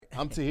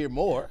I'm to hear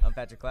more. I'm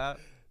Patrick Cloud.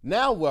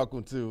 Now,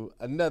 welcome to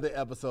another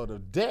episode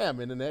of Damn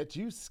Internet,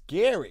 You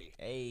Scary.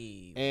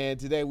 Hey. And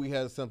today we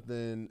have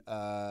something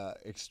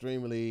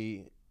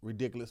extremely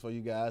ridiculous for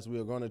you guys. We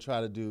are going to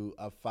try to do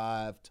a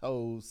 5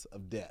 toes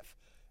of death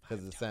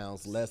because it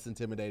sounds less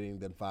intimidating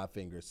than 5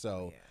 fingers.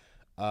 So,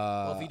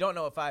 well, if you don't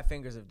know what 5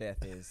 fingers of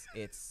death is,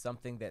 it's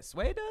something that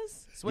Sway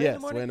does. Sway in the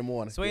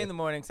morning. Sway in the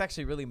morning. It's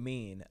actually really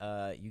mean.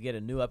 You get a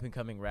new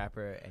up-and-coming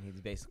rapper, and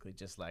he's basically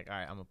just like, all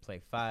right, I'm going to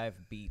play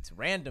 5 beats,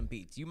 random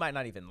beats. You might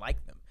not even like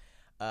them.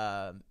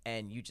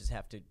 And you just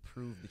have to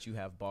prove that you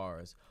have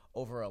bars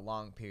over a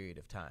long period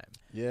of time.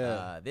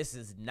 Yeah. This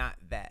is not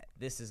that.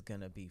 This is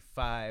going to be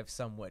 5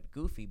 somewhat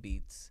goofy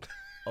beats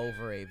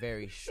over a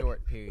very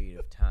short period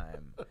of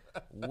time.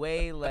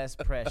 Way less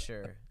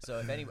pressure. So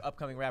if any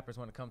upcoming rappers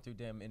want to come through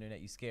Damn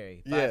Internet, You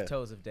Scary, 5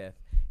 toes of death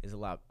is a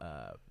lot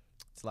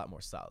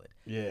more solid.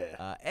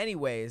 Yeah.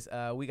 Anyways,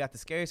 we got the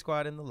Scary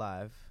Squad in the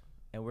live.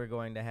 And we're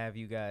going to have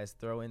you guys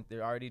throw in.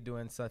 They're already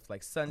doing stuff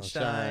like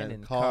sunshine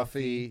and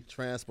coffee,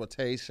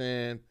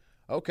 transportation.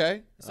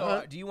 Okay.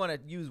 So, do you want to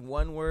use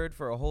one word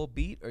for a whole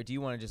beat, or do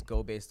you want to just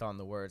go based on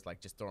the words, like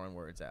just throwing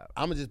words out?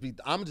 I'm gonna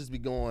just be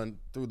going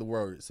through the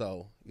words.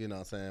 So you know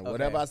what I'm saying. Okay.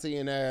 Whatever I see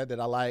in there that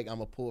I like, I'm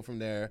gonna pull from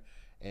there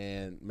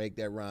and make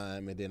that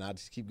rhyme, and then I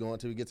just keep going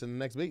until we get to the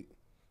next beat.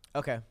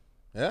 Okay.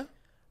 Yeah.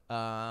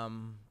 All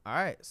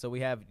right. So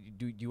we have.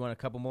 Do you want a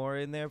couple more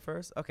in there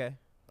first? Okay.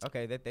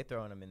 Okay, they're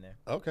throwing them in there.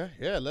 Okay,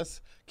 yeah,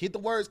 let's keep the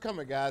words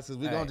coming, guys,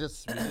 because we're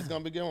just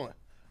gonna be going.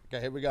 Okay,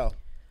 here we go. All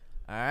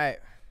right.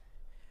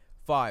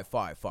 5,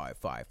 5, 5,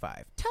 5,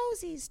 5.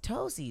 Toesies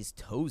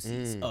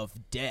of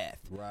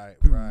death. Right.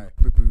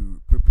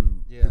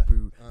 Yeah.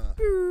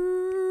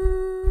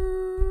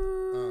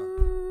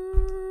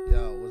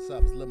 Yo, what's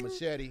up? It's Lil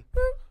Machete.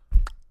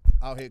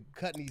 Out here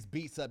cutting these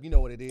beats up. You know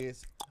what it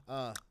is.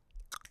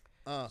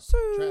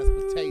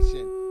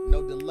 Transportation,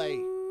 no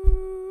delay.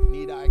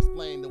 Need I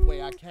explain the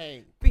way I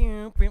came?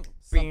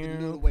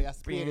 Something new the way I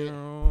spit it.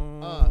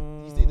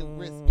 You see the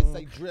wrist, it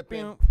say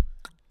dripping.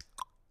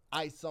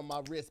 Ice on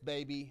my wrist,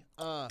 baby.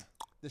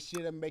 The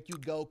shit'll make you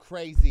go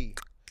crazy.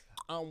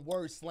 I'm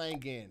word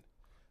slanging.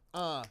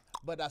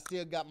 But I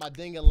still got my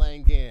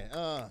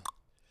ding-a-langin'.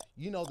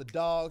 You know the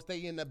dogs,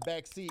 they in the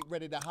back seat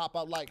ready to hop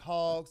out like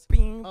hogs.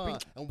 And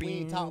we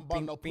ain't talking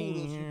about no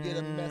poodles. You get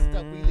them messed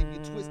up, we leave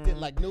you twisted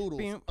like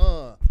noodles.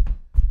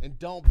 And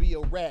don't be a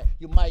rat,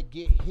 you might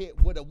get hit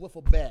with a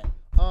wiffle bat.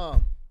 I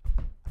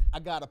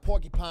got a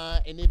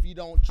porcupine, and if you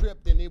don't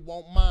trip, then it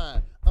won't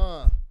mind.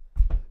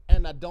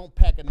 And I don't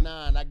pack a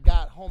 9, I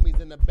got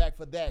homies in the back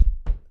for that.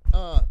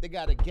 They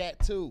got a gat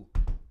too.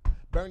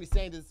 Bernie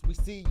Sanders, we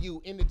see you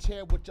in the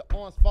chair with your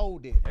arms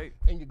folded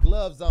and your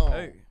gloves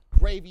on.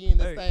 Gravy in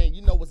the thing,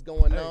 you know what's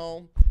going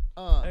on.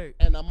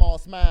 And I'm all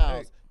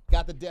smiles.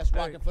 Got the desk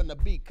rocking from the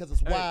beat, cause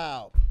it's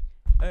wild.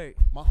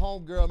 My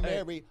homegirl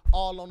Mary,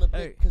 all on the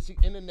beat, cause she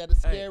internet is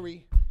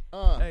scary.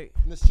 And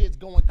the shit's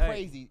going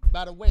crazy.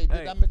 By the way,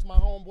 did I mention my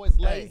homeboy's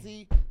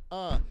lazy?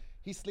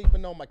 He's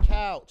sleeping on my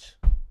couch.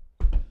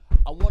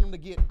 I want him to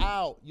get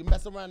out. You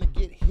mess around and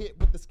get hit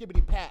with the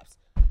skibbity paps.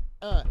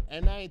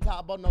 And I ain't talking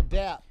about no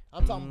dap.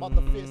 I'm talking about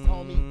the fist,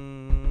 homie.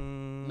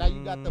 Now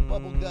you got the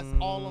bubble dust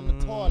all on the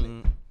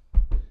toilet.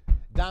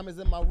 Diamonds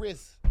in my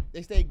wrist,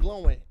 they stay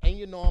glowing, and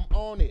you know I'm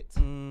on it.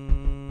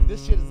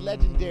 This shit is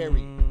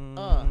legendary.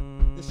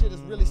 This shit is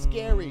really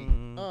scary.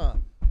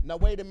 Now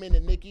wait a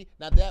minute, Nikki.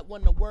 Now that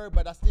wasn't a word,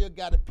 but I still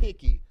got a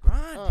picky.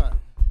 Grind.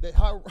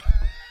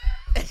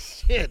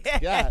 Shit,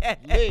 God,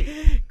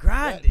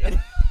 Grinding.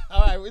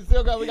 All right, we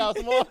got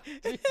some more.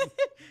 Wait.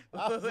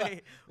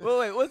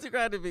 What's the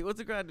grinding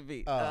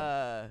beat?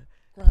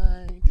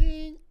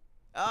 Grinding.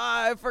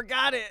 I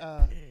forgot it.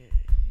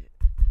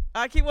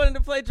 I keep wanting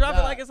to play Drop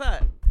It Like It's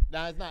Hot.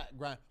 Nah, it's not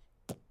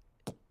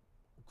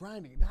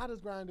grinding. How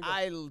does grinding go?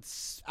 I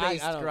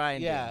spaced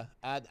grinding. Yeah,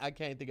 I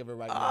can't think of it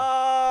right now.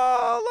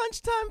 Oh,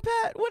 lunchtime,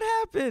 Pat. What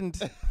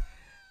happened?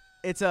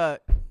 It's a...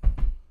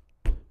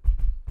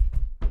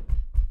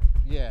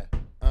 Yeah.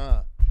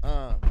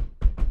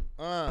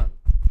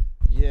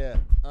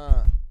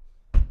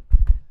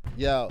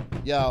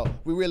 Yo,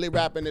 we really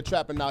rapping and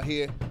trapping out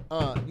here.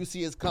 You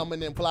see us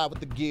coming and fly with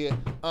the gear.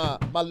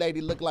 My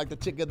lady look like the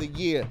chick of the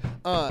year.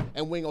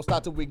 And we ain't gonna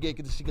stop till we get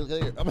she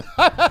clear.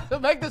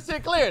 Make this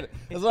shit clear.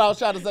 That's what I was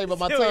trying to say, but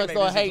my tongue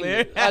started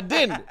hating. I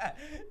didn't.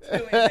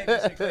 Make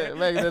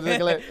this shit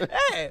clear.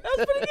 Hey, that's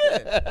pretty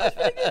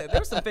good. There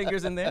were some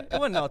fingers in there. It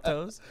wasn't all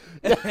toes.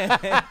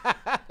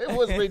 It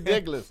was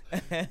ridiculous.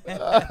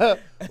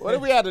 What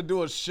if we had to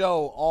do a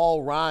show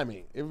all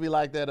rhyming? It would be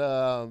like that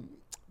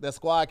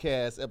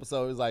Squadcast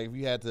episode. It was like if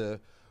you had to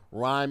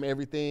rhyme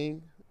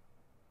everything.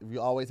 If you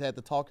always had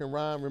to talk and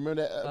rhyme.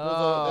 Remember that episode?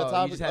 That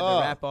topic? You just had to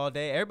rap all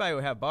day. Everybody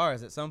would have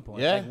bars at some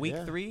point. Yeah, like week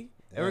 3,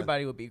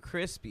 everybody would be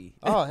crispy.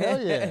 Oh, hell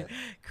yeah.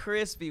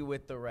 Crispy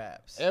with the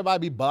raps.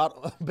 Everybody be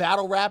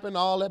battle rapping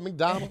all at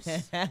McDonald's.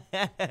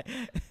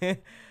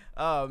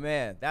 Oh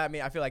man,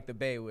 I feel like the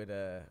Bay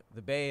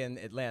and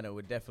Atlanta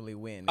would definitely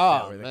win if Oh,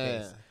 that were the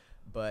man. case.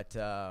 But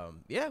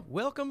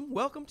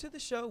welcome to the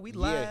show. We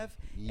live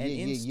and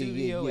in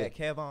studio at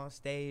Kev on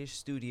Stage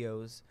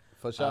Studios.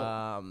 For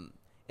sure.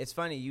 It's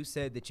funny you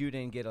said that you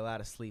didn't get a lot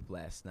of sleep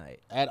last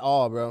night. At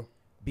all, bro.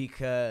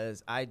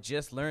 Because I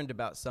just learned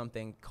about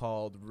something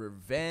called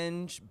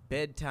revenge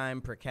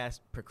bedtime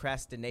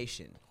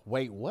procrastination.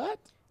 Wait, what?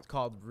 It's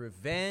called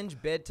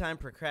revenge bedtime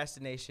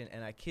procrastination,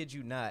 and I kid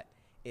you not,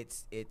 it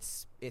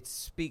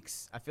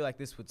speaks. I feel like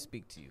this would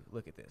speak to you.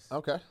 Look at this.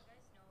 Okay. You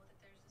guys know that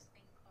there's this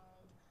thing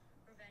called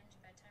revenge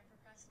bedtime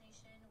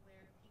procrastination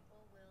where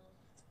people will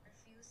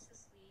refuse to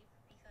sleep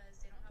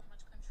because they don't have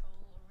much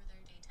control over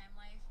their daytime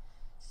life.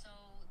 So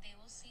they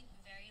will sleep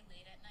very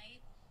late at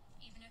night,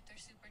 even if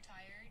they're super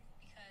tired,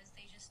 because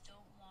they just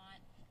don't want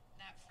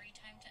that free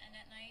time to end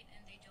at night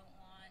and they don't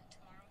want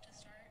tomorrow to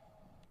start.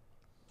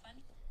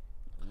 Fun?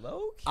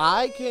 Low key.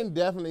 I can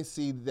definitely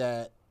see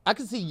that. I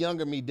can see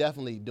younger me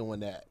definitely doing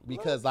that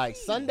because like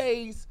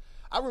Sundays,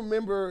 I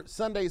remember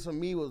Sundays for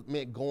me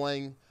meant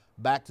going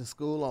back to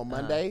school on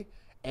Monday,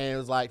 and it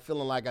was like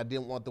feeling like I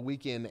didn't want the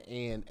weekend to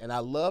end. And I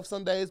love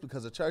Sundays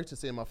because of church and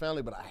seeing my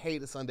family, but I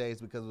hated Sundays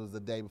because it was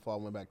the day before I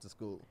went back to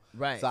school.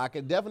 Right. So I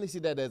can definitely see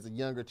that as a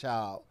younger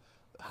child.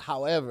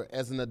 However,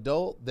 as an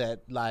adult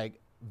that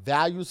like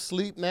values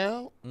sleep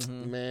now,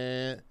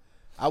 man,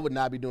 I would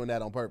not be doing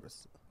that on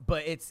purpose.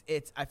 But it's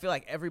I feel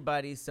like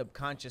everybody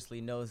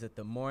subconsciously knows that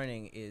the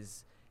morning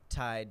is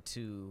tied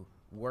to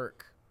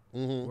work,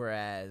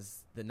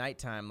 whereas the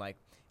nighttime, like,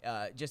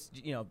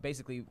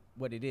 basically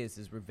what it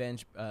is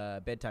revenge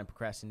bedtime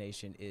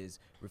procrastination is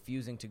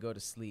refusing to go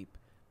to sleep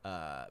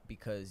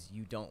because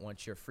you don't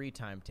want your free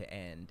time to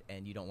end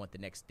and you don't want the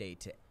next day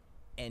to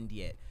end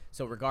yet.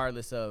 So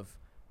regardless of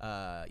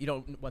you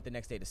don't want the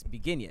next day to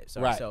begin yet.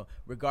 Sorry. Right. So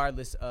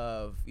regardless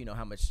of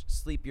how much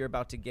sleep you're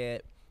about to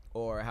get,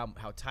 or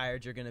how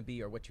tired you're going to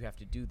be or what you have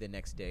to do the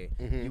next day,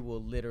 you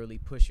will literally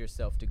push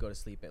yourself to go to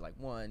sleep at like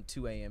 1,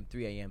 2 a.m.,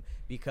 3 a.m.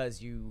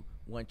 because you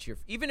want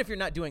even if you're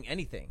not doing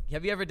anything.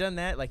 Have you ever done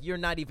that? Like you're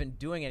not even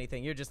doing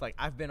anything. You're just like,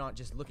 I've been on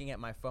just looking at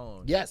my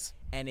phone. Yes.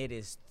 And it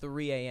is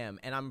 3 a.m.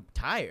 and I'm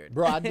tired.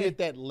 Bro, I did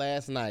that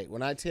last night.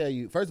 When I tell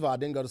you, first of all, I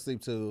didn't go to sleep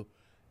till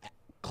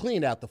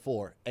clean out the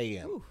 4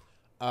 a.m.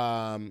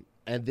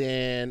 And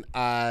then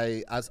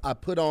I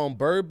put on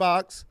Bird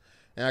Box.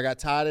 And I got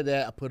tired of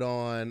that. I put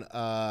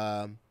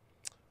on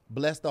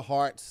Bless the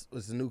Hearts,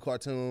 was a new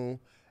cartoon.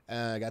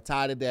 I got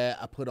tired of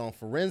that. I put on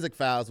Forensic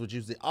Files, which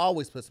usually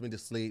always puts me to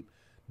sleep.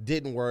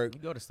 Didn't work.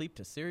 You go to sleep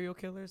to serial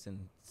killers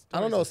and I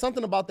don't know.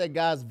 Something about that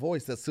guy's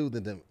voice that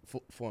soothed them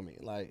for me.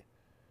 Like,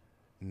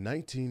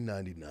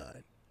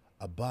 1999,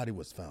 a body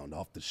was found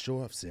off the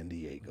shore of San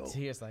Diego.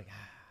 Tears like,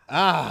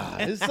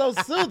 it's so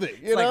soothing.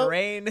 You it's know? like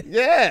rain.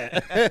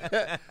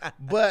 Yeah.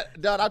 But,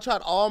 dog, I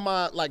tried all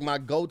my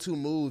go-to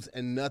moves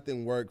and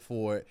nothing worked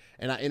for it.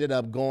 And I ended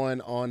up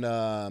going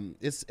on,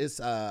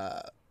 it's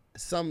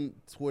some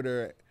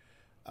Twitter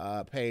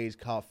page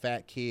called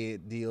Fat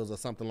Kid Deals or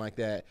something like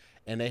that.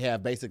 And they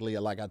have basically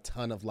a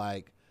ton of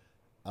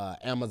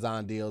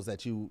Amazon deals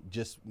that you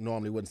just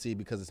normally wouldn't see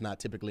because it's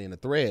not typically in the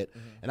thread.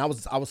 And I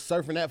was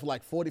surfing that for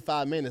like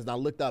 45 minutes and I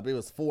looked up, it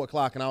was 4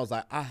 o'clock and I was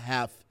like, I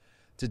have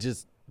to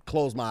just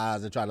close my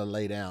eyes and try to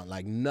lay down.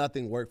 Like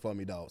nothing worked for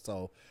me though.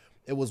 So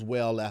it was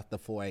well after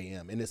 4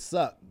 a.m. and it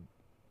sucked.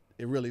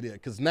 It really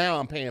did. Cause now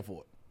I'm paying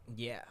for it.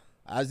 Yeah.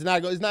 It's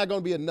not going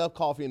to be enough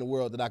coffee in the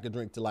world that I could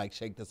drink to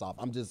shake this off.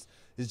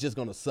 It's just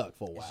going to suck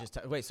for a while.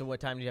 Wait, so what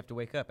time do you have to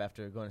wake up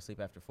after going to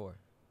sleep after 4?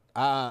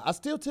 I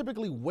still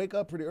typically wake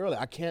up pretty early.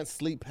 I can't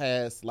sleep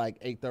past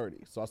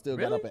 8:30. So I still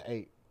got up at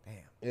 8. Damn.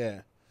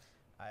 Yeah.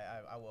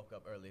 I woke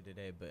up early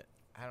today, but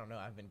I don't know.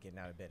 I've been getting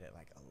out of bed at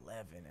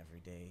 11 every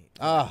day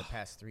the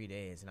past 3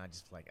 days, and I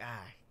just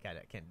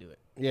can't do it.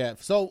 Yeah.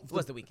 So it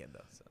was the weekend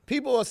though. So.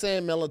 People are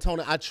saying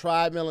melatonin. I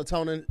tried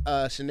melatonin,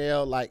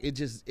 Chanel.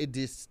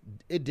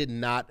 It did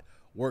not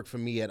work for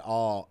me at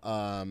all.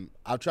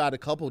 I've tried a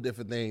couple of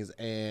different things,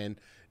 and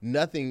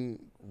nothing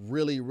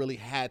really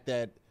had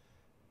that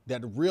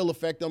real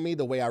effect on me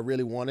the way I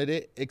really wanted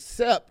it,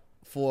 except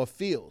for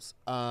Feels,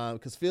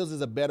 because Feels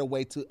is a better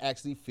way to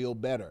actually feel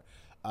better.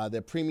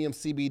 Their premium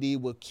CBD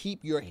will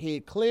keep your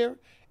head clear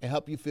and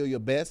help you feel your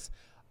best.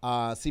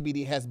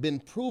 CBD has been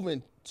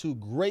proven to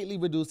greatly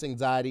reduce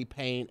anxiety,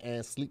 pain,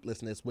 and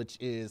sleeplessness, which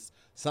is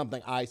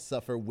something I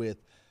suffer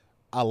with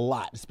a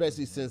lot,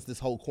 especially since this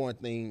whole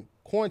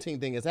quarantine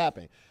thing has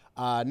happened.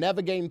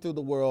 Navigating through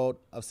the world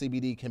of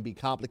CBD can be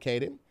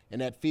complicated,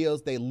 and at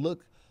Feels, they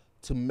look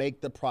to make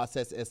the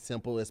process as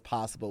simple as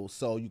possible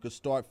so you can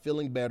start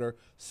feeling better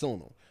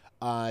sooner.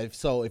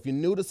 So if you're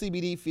new to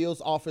CBD,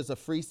 Feels offers a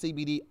free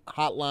CBD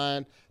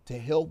hotline to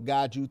help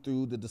guide you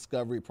through the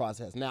discovery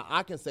process. Now,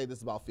 I can say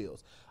this about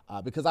Feels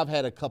because I've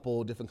had a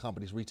couple different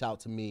companies reach out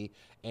to me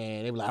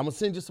and they were like, I'm going to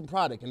send you some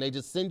product. And they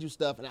just send you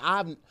stuff. And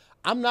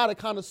I'm not a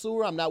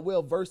connoisseur. I'm not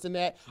well versed in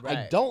that. Right.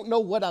 I don't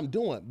know what I'm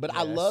doing. But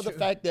I love the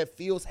fact that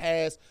Feels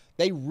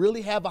they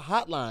really have a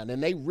hotline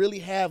and they really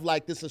have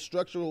this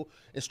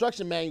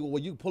instruction manual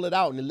where you pull it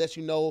out and it lets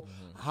you know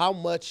how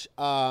much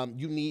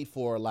you need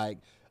for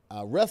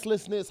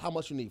restlessness, how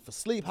much you need for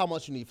sleep, how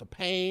much you need for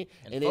pain,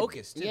 and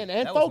focus too.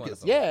 And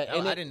focus, yeah.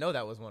 And I didn't know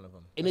that was one of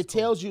them. And it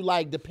tells you,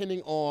 like,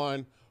 depending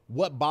on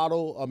what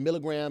bottle or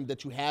milligram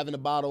that you have in the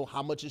bottle,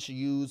 how much it should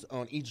use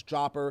on each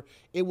dropper.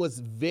 It was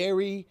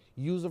very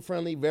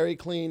user-friendly, very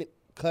clean,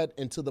 cut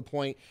and to the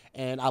point.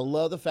 And I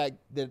love the fact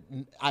that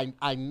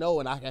I know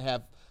and I can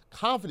have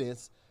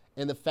confidence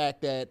in the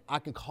fact that I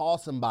can call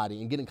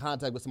somebody and get in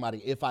contact with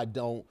somebody if I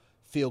don't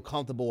feel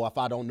comfortable, or if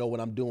I don't know what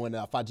I'm doing,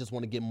 or if I just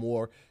want to get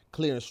more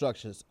clear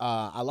instructions.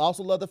 I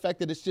also love the fact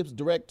that it ships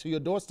direct to your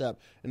doorstep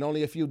in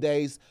only a few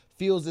days.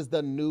 Feels is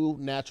the new,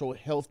 natural,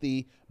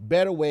 healthy,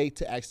 better way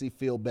to actually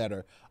feel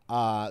better.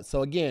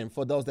 So again,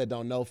 for those that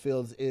don't know,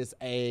 Feels is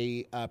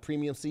a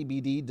premium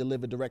CBD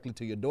delivered directly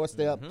to your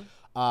doorstep.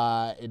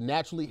 It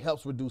naturally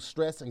helps reduce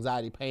stress,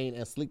 anxiety, pain,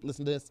 and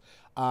sleeplessness.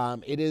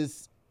 It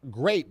is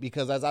great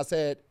because, as I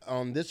said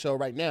on this show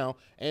right now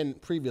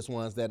and previous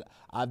ones, that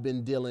I've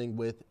been dealing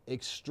with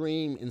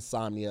extreme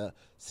insomnia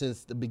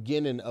since the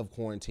beginning of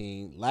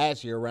quarantine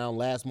last year, around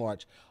last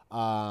March.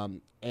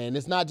 And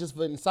it's not just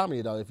for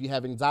insomnia, though. If you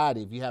have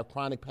anxiety, if you have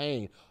chronic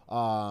pain,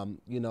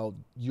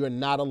 you're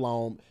not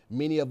alone.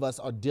 Many of us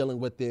are dealing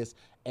with this,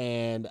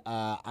 and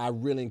I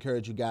really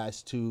encourage you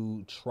guys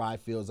to try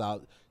Feels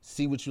out.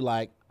 See what you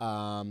like.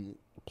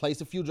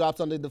 Place a few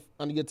drops under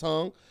your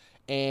tongue,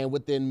 and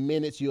within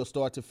minutes, you'll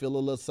start to feel a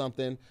little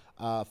something.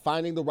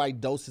 Finding the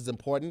right dose is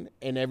important,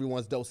 and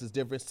everyone's dose is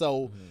different.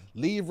 So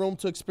leave room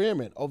to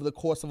experiment. Over the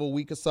course of a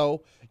week or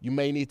so, you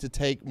may need to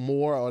take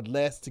more or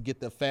less to get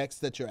the effects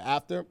that you're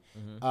after.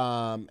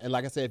 And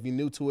like I said, if you're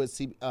new to it,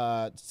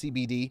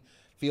 CBD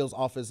Feels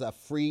offers a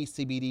free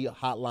CBD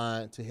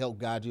hotline to help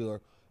guide you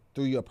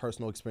through your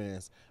personal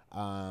experience.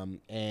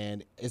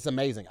 And it's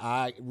amazing.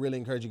 I really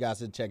encourage you guys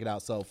to check it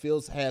out. So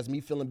Feels has me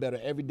feeling better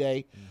every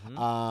day,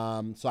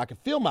 so I can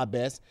feel my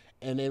best,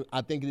 and then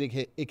I think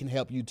it can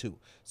help you too.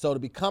 So to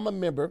become a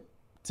member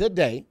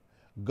today,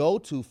 go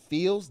to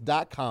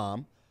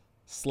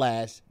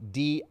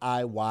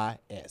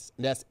feels.com/DIYS.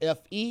 That's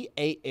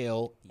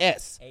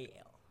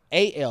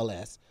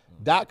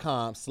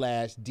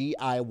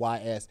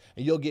FEALS.com/DIYS,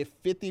 and you'll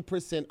get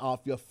 50% off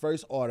your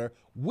first order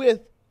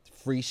with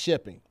free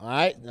shipping. All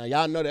right, now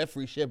y'all know that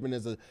free shipping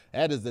that's a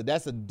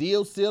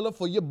deal sealer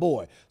for your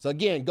boy. So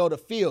again, go to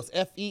Feals,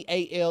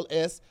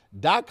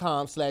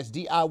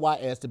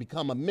 FEALS.com/DIYS to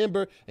become a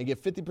member and get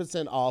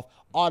 50% off,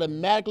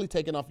 automatically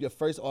taking off your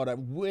first order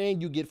when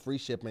you get free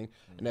shipping.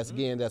 And that's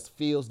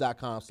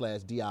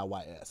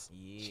Feals.com/DIYS.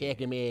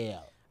 Check him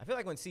out. I feel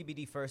like when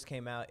CBD first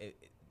came out, it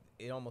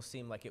almost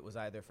seemed like it was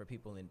either for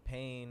people in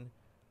pain,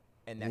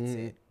 and that's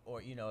it,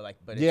 or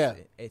but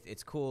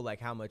it's cool like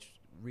how much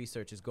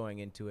research is going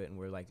into it, and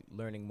we're like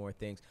learning more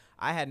things.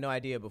 I had no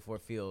idea before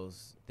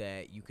Feels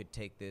that you could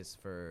take this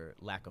for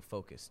lack of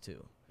focus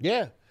too.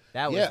 Yeah,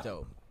 that was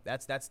dope.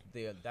 That's the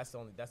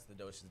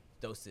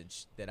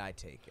dosage that I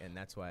take, and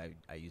that's why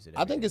I use it.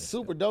 I think it's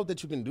super dope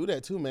that you can do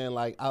that too, man.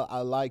 Like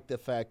I like the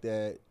fact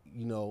that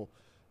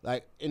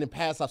like in the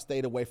past I've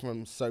stayed away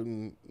from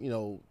certain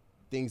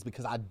things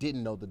because I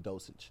didn't know the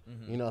dosage.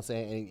 You know what I'm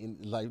saying?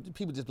 And like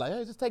people just like,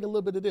 hey, just take a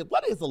little bit of this.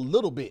 What is a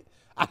little bit?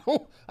 I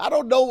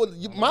don't know what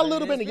my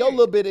little bit and your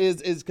little bit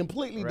is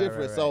completely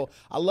different. Right. So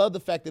I love the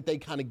fact that they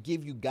kind of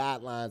give you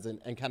guidelines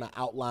and kind of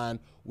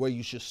outline where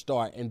you should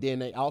start. And then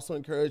they also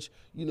encourage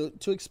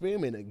to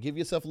experiment and give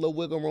yourself a little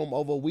wiggle room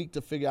over a week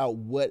to figure out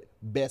what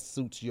best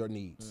suits your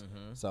needs.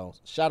 So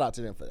shout out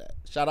to them for that.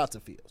 Shout out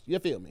to Feels. You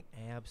feel me?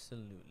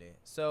 Absolutely.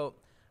 So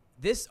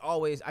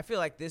I feel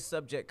like this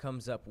subject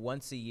comes up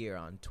once a year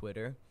on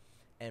Twitter,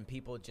 and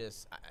people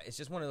it's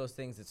just one of those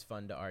things that's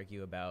fun to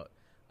argue about,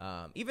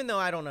 even though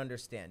I don't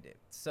understand it.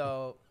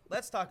 So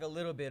let's talk a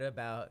little bit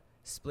about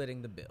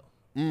splitting the bill.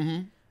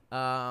 Not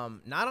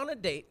on a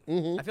date.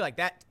 I feel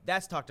like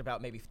that's talked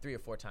about maybe 3 or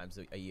 4 times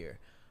a year.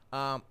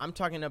 I'm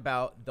talking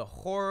about the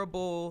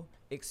horrible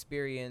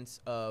experience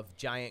of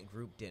giant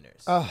group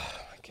dinners. Oh,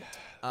 my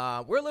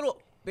God. We're a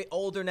little bit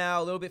older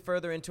now, a little bit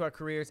further into our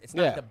careers. It's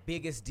not the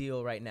biggest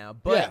deal right now,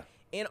 but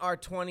in our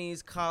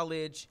 20s,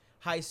 college,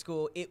 high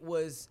school, it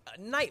was a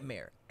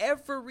nightmare.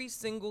 Every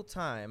single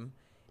time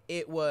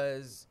it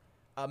was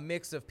a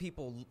mix of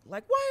people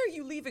like, why are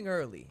you leaving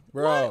early?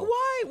 Bro.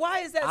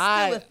 Why is that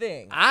still a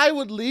thing? I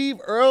would leave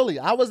early.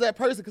 I was that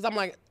person because I'm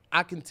like,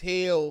 I can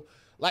tell.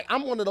 Like,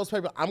 I'm one of those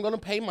people, I'm going to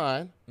pay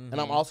mine, and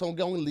I'm also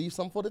going to leave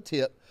some for the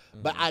tip.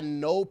 But I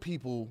know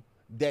people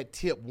that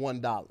tip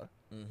 $1.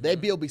 Their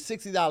bill be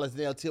 $60, and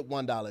they'll tip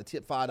 $1,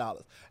 tip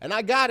 $5. And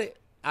I got it.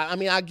 I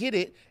mean, I get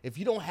it. If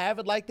you don't have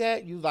it like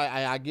that, you like,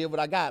 I give what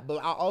I got. But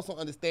I also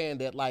understand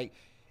that, like,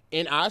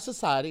 in our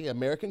society,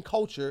 American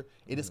culture,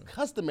 it is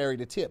customary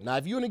to tip. Now,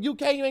 if you're in the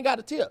UK, you ain't got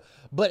to tip.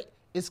 But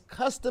it's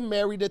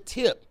customary to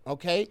tip,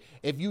 okay?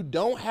 If you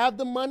don't have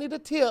the money to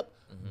tip,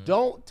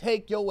 don't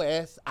take your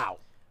ass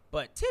out.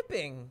 But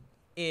tipping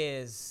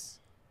is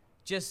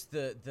just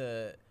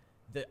the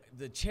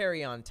the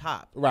cherry on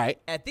top. Right.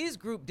 At these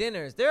group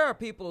dinners, there are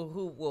people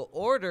who will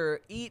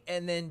order, eat,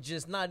 and then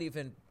just not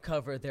even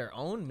cover their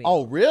own meal.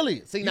 Oh,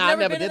 really? See, You've now I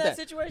never been did in that.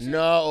 Situation?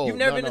 No. You've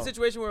never no, been in no. a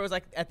situation where it was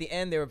like at the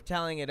end they were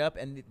tallying it up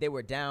and they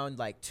were down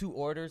like 2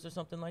 orders or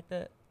something like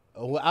that?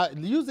 Well,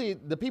 usually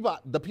the people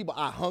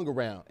I hung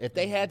around, if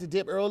they had to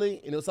dip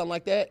early and it was something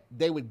like that,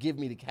 they would give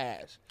me the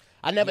cash.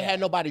 I never had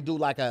nobody do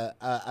like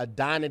a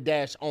dine and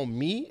dash on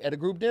me at a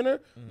group dinner.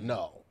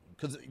 No,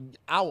 because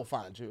I will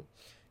find you.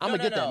 I'm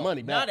gonna get that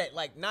money back.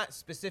 Not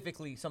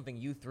specifically something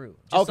you threw,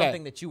 just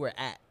something that you were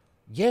at.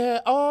 Yeah.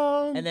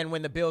 And then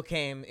when the bill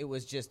came, it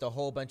was just a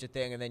whole bunch of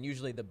things, and then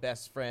usually the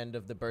best friend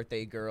of the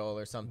birthday girl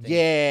or something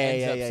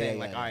ends up saying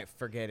like, "All right,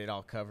 forget it,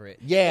 I'll cover it."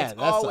 Yeah, it's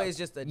always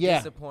just a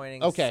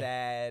disappointing, Okay.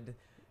 sad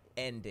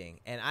ending,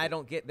 and I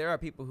don't get. There are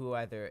people who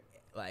either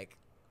like,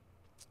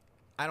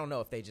 I don't know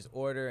if they just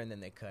order and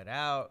then they cut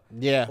out,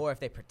 or if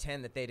they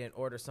pretend that they didn't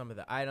order some of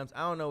the items.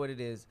 I don't know what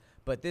it is,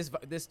 but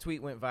this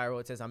tweet went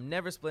viral. It says, "I'm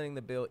never splitting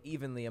the bill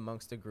evenly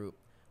amongst the group.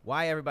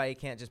 Why everybody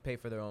can't just pay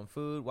for their own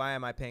food? Why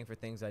am I paying for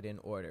things I didn't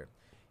order?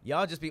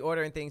 Y'all just be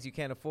ordering things you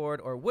can't afford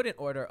or wouldn't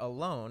order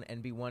alone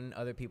and be wanting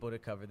other people to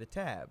cover the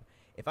tab.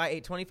 If I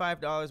ate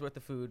 $25 worth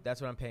of food,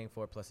 that's what I'm paying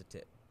for plus a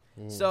tip."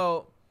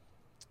 So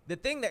the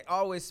thing that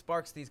always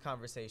sparks these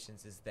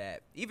conversations is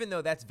that even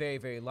though that's very,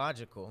 very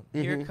logical,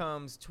 here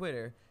comes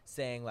Twitter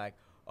saying like,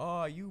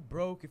 "Oh, you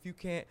broke if you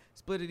can't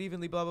split it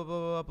evenly, blah, blah, blah,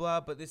 blah,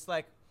 blah." But it's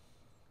like,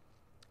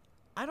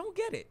 I don't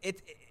get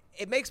it.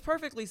 It makes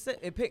perfectly sense.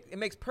 It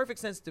makes perfect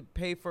sense to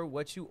pay for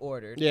what you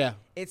ordered. Yeah.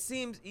 It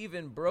seems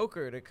even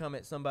broker to come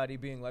at somebody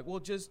being like,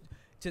 well, just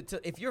to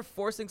if you're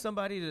forcing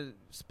somebody to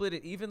split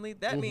it evenly,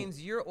 that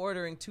means you're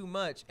ordering too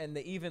much, and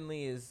the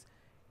evenly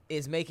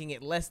is making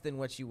it less than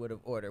what you would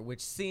have ordered,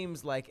 which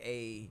seems like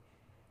a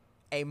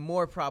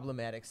more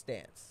problematic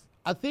stance.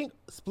 I think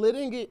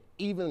splitting it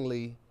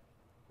evenly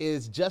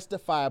is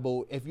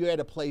justifiable if you're at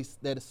a place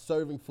that is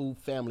serving food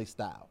family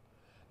style.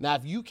 Now,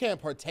 if you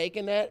can't partake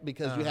in that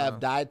because you have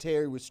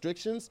dietary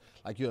restrictions,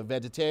 like you're a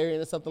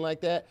vegetarian or something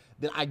like that,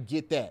 then I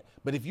get that.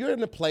 But if you're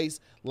in a place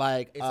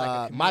like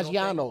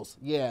Maggiano's,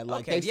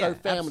 they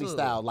serve family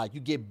style. Like you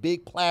get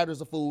big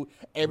platters of food,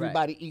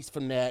 everybody eats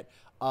from that.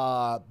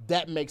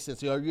 That makes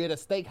sense. Or you're at a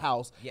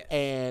steakhouse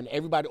and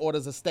everybody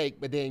orders a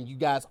steak, but then you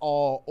guys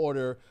all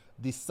order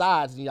the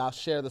sides and y'all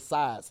share the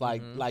sides.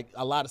 Like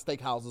a lot of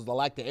steakhouses are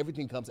like that.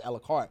 Everything comes a la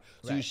carte.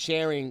 So you're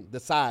sharing the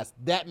sides.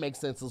 That makes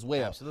sense as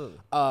well. Absolutely.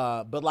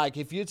 But like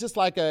if you're just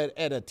like at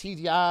a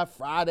TGI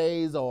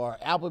Fridays or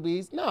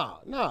Applebee's,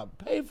 no,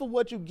 pay for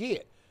what you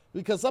get.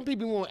 Because some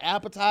people want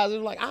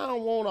appetizers. Like, I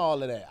don't want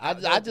all of that.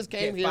 I just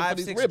came here for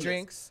these 5-6 riblets.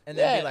 drinks and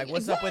then be like,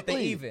 what's up with the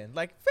even?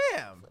 Like,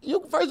 fam.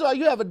 First of all,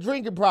 you have a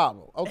drinking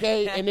problem,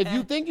 okay? And if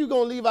you think you're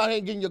going to leave out here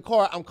and get in your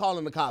car, I'm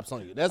calling the cops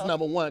on you. That's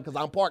number one, because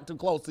I'm parked too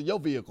close to your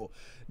vehicle.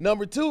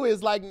 Number two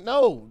is like,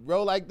 no,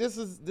 bro. Like, this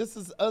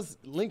is us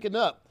linking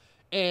up.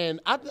 And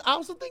I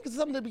also think it's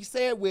something to be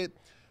said with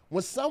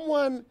when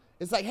someone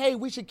is like, hey,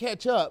 we should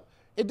catch up,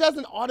 it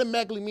doesn't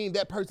automatically mean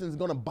that person is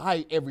going to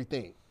buy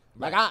everything.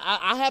 Like,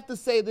 I have to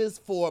say this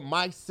for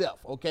myself,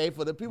 okay?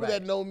 For the people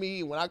that know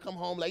me, when I come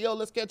home, like, yo,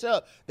 let's catch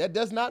up. That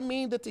does not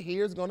mean that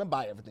Tahir is going to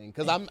buy everything.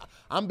 Because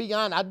I'm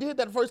beyond. I did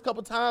that the first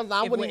couple times.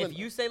 If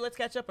you say let's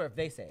catch up or if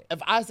they say it? If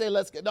I say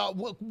let's catch up.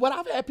 What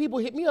I've had people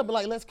hit me up and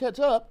like, let's catch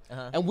up.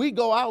 And we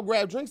go out,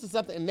 grab drinks or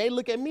something, and they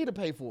look at me to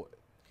pay for it.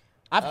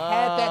 I've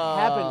had that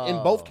happen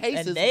in both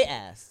cases. And they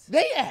asked.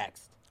 They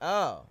asked.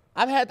 Oh.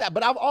 I've had that,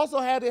 but I've also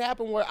had it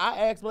happen where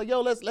I ask, like,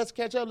 yo, let's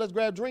catch up, let's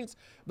grab drinks.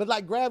 But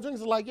like grab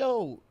drinks is like,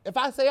 yo, if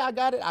I say I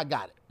got it, I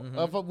got it.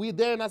 Or if we're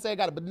there and I say I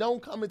got it, but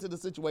don't come into the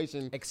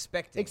situation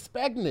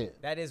expecting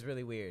it. That is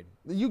really weird.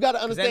 You got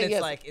to understand. Then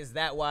it's like, is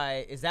that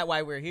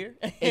why we're here?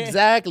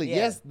 Exactly.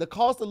 Yes, the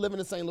cost of living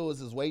in St. Louis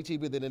is way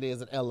cheaper than it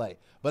is in LA.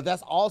 But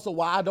that's also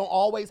why I don't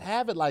always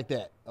have it like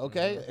that.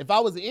 Okay, if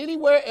I was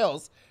anywhere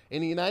else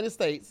in the United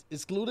States,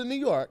 excluding New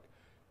York,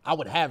 I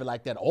would have it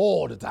like that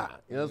all the time.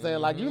 You know what I'm saying?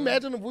 Like, you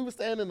imagine if we were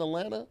staying in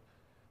Atlanta,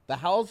 the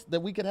house that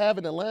we could have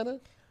in Atlanta.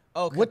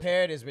 Oh,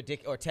 compared is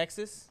ridiculous. Or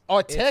Texas?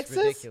 Texas?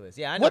 Ridiculous.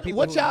 Yeah, I know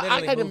people who literally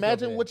I can moved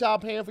imagine over what y'all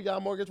paying for y'all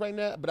mortgage right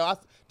now,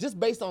 but just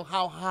based on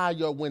how high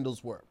your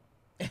windows were.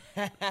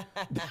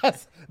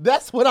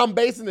 That's what I'm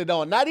basing it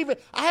on. I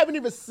haven't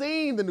even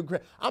seen the new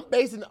crib. I'm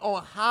basing it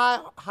on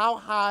how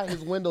high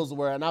his windows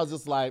were, and I was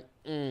just like,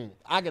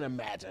 I can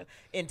imagine.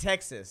 In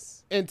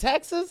Texas?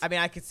 I mean,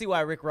 I can see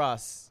why Rick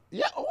Ross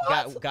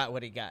got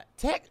what he got.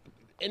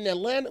 In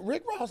Atlanta,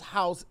 Rick Ross'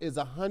 house is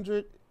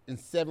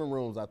 107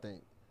 rooms, I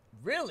think.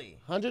 Really?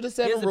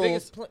 107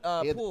 rooms. Biggest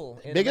pool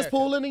in biggest America.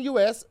 Pool in the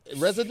U.S.,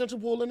 residential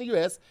pool in the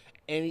U.S.,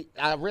 and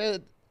I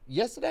read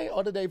yesterday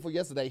or the day before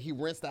yesterday, he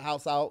rents the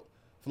house out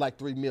for like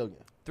 $3 million.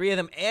 3 of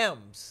them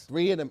M's.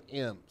 3 of them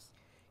M's.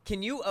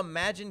 Can you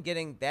imagine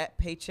getting that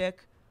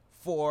paycheck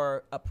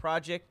for a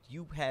project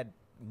you had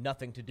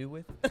nothing to do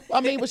with.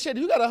 I mean, but shit,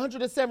 you got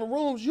 107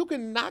 rooms. You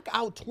can knock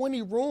out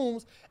 20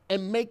 rooms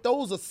and make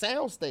those a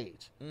sound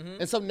stage.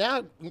 And so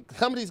now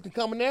companies can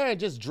come in there and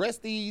just dress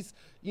these,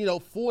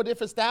 4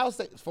 different sound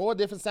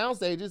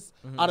stages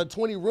out of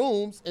 20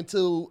 rooms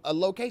into a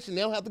location.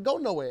 They don't have to go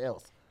nowhere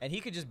else. And he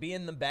could just be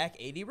in the back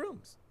 80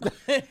 rooms.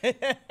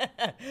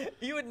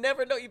 You would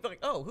never know. You'd be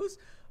like,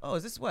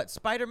 is this what,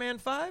 Spider-Man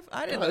 5?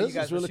 I didn't know you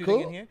guys were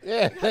shooting in here.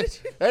 Yeah.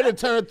 They done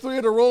turned 3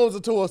 of the rooms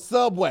into a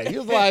subway. He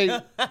was like...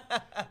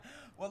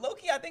 Well,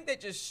 low-key, I think they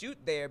just shoot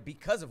there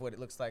because of what it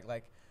looks like.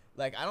 Like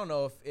I don't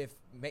know if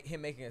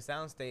him making a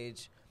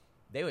soundstage,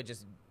 they would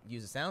just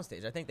use a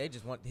soundstage. I think they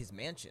just want his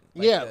mansion.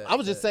 I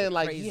was just saying,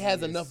 he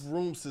has enough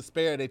rooms to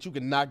spare that you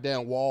can knock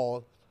down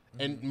walls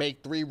and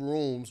make 3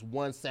 rooms,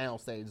 1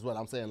 soundstage is what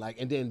I'm saying.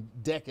 And then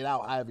deck it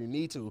out however you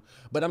need to.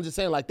 But I'm just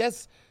saying,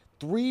 that's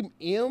 3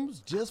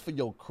 M's just for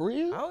your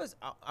crib?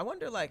 I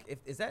wonder,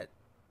 is that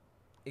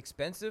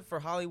expensive for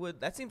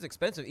Hollywood? That seems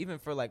expensive even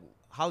for,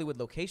 Hollywood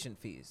location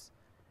fees.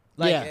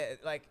 I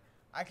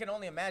can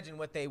only imagine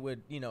what they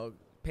would,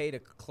 pay to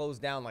close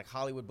down,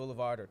 Hollywood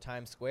Boulevard or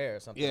Times Square or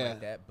something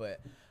like that.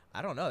 But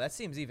I don't know. That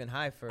seems even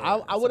high for.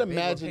 I would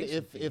imagine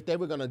if they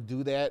were going to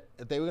do that,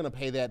 if they were going to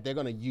pay that, they're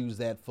going to use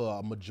that for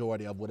a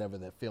majority of whatever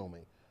they're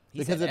filming.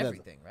 Because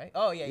everything, right?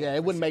 Oh, yeah. Yeah,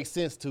 it wouldn't make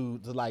sense to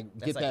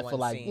get that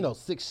for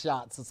 6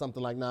 shots or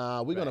something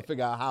nah, we're going to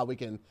figure out how we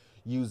can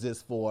use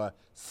this for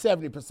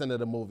 70% of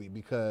the movie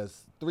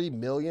because $3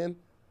 million,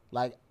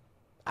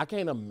 I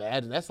can't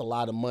imagine. That's a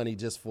lot of money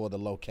just for the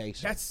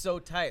location. That's so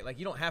tight.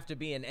 You don't have to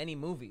be in any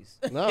movies.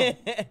 No.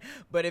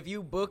 But if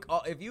you book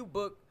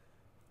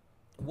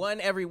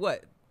one every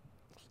 2-3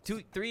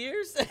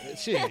 years?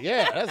 Shit,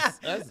 yeah,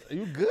 that's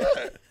you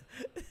good.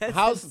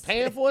 House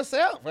paying for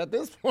itself at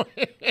this point.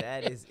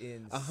 That is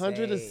insane.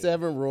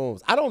 107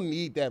 rooms. I don't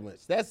need that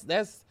much. That's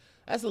a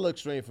little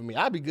extreme for me.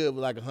 I'd be good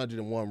with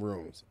 101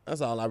 rooms. That's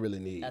all I really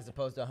need. As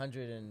opposed to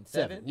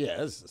 107? Yeah,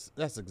 that's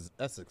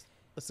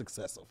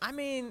excessive. I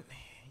mean,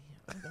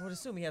 I would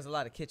assume he has a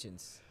lot of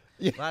kitchens.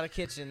 Yeah. A lot of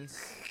kitchens,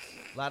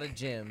 a lot of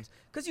gyms.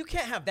 Because you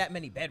can't have that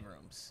many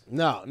bedrooms.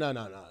 No.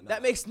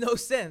 That makes no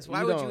sense.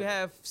 Why would you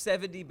have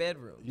 70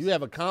 bedrooms? You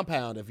have a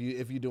compound if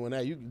you're doing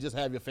that. You can just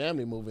have your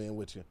family move in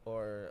with you.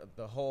 Or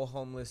the whole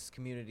homeless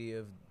community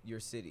of your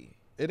city.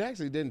 It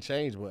actually didn't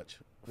change much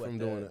from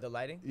doing it. The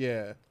lighting?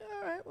 Yeah.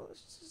 All right, well,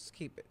 let's just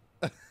keep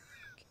it.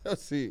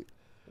 Let's see.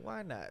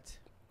 Why not?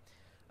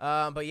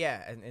 But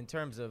yeah, in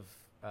terms of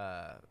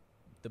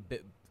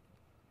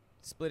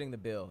splitting the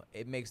bill,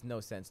 it makes no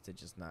sense to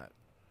just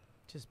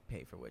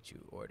pay for what you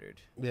ordered.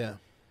 Yeah.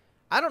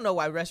 I don't know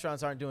why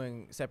restaurants aren't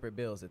doing separate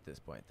bills at this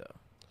point, though.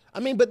 I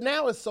mean, but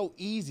now it's so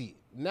easy.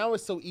 Now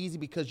it's so easy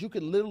because you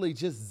could literally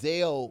just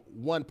Zelle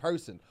one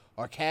person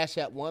or Cash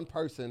App one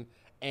person,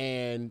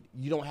 and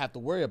you don't have to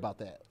worry about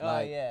that.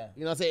 Yeah.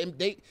 You know what I'm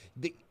saying?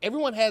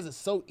 Everyone has it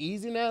so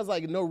easy now.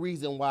 It's no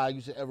reason why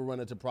you should ever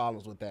run into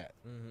problems with that.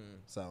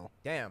 So.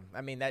 Damn.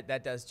 I mean,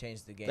 that does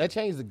change the game. That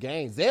changed the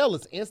game. Zelle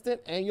is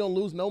instant, and you don't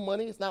lose no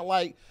money. It's not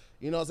like,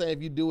 you know what I'm saying,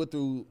 if you do it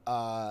through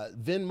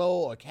Venmo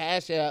or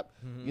Cash App,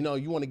 you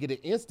want to get it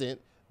instant,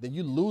 then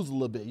you lose a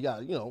little bit. You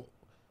got,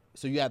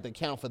 so you have to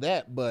account for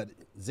that. But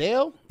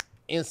Zelle,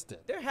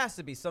 instant. There has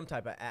to be some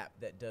type of app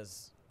that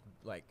does,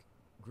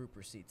 group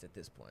receipts at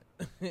this point.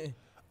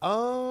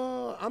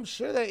 I'm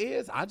sure there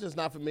is. I'm just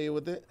not familiar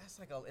with it.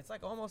 It's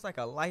almost like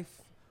a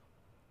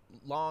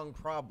lifelong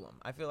problem.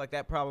 I feel like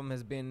that problem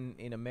has been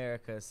in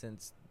America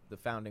since the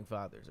founding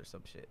fathers or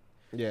some shit.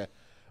 Yeah.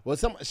 Well,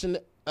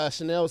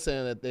 Chanel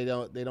saying that they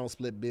don't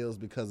split bills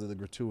because of the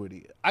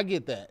gratuity. I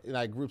get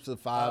that, groups of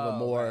 5 or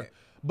more. Right.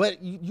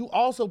 But you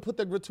also put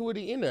the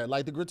gratuity in there.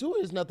 The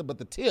gratuity is nothing but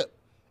the tip,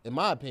 in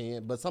my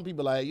opinion. But some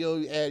people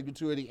you add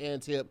gratuity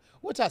and tip,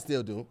 which I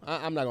still do.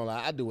 I'm not gonna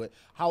lie, I do it.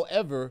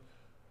 However,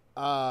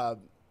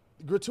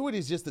 gratuity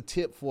is just a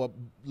tip for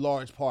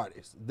large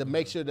parties to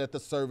make sure that the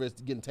service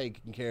is getting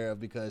taken care of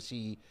because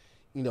she,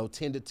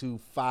 tended to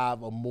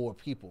 5 or more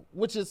people.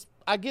 Which is,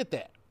 I get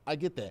that.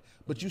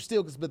 But you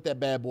still can split that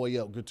bad boy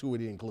up,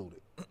 gratuity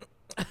included.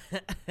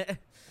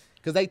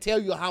 Because they tell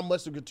you how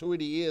much the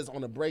gratuity is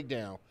on the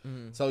breakdown.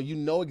 So you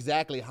know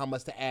exactly how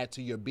much to add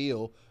to your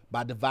bill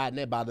by dividing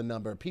that by the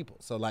number of people.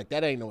 So,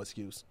 that ain't no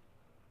excuse.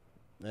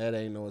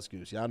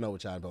 Y'all know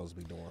what y'all supposed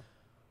to be doing.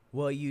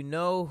 Well, you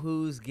know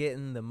who's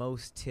getting the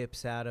most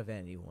tips out of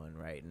anyone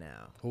right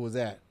now. Who was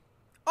that?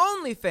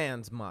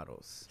 OnlyFans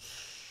models.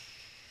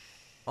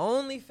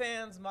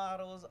 OnlyFans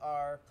models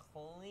are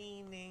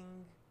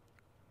cleaning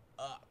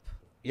up.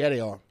 Yeah, they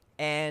are.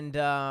 And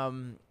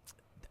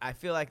I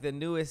feel like the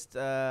newest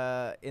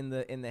in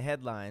the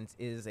headlines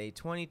is a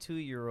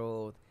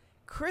 22-year-old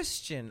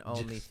Christian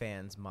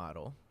OnlyFans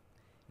model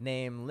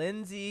named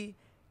Lindsay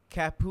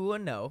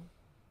Capuano.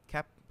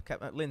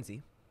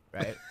 Lindsay,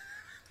 right?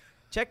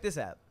 Check this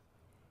out.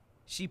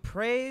 She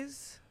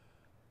prays,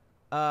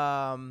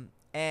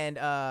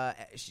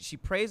 she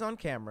prays on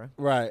camera,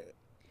 right?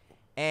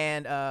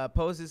 And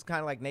poses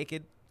kind of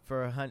naked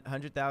for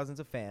hundred thousands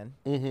of fans.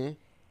 Mm-hmm.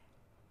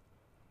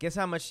 Guess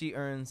how much she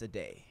earns a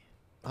day?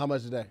 How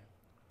much a day?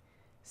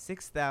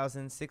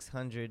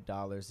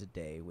 $6,600 a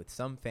day, with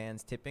some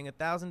fans tipping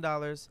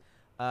 $1,000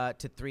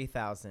 to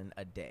 $3,000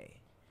 a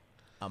day.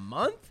 A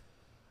month?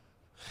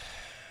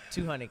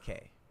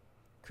 $200K.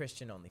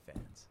 Christian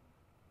OnlyFans.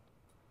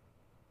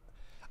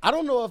 I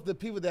don't know if the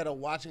people that are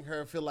watching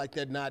her feel like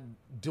they're not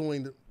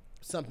doing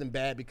something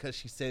bad because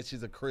she said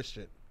she's a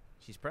Christian.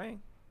 She's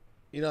praying.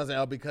 You know what I'm saying?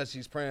 Or because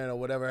she's praying or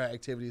whatever her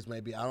activities may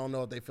be. I don't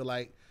know if they feel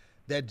like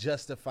that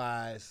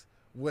justifies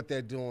what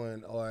they're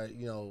doing or,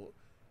 you know,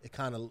 it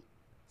kind of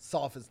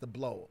softens the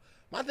blow.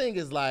 My thing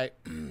is like,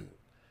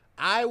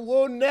 I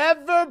will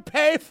never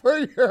pay for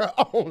your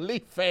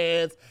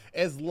OnlyFans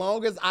as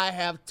long as I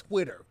have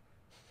Twitter.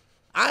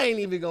 I ain't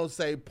even going to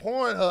say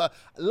Pornhub.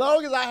 As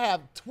long as I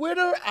have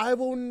Twitter, I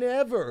will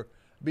never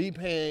be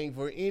paying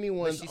for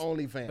anyone's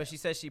OnlyFans. But she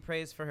says she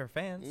prays for her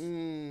fans.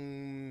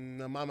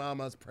 My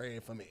mama's praying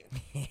for me.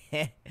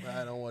 I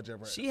don't want your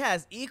prayer. She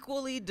has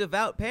equally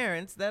devout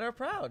parents that are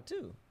proud,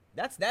 too.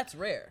 That's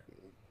rare.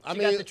 She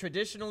got the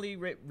traditionally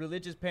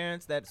religious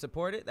parents that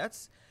support it.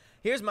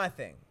 Here's my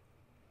thing.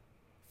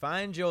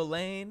 Find your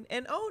lane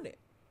and own it.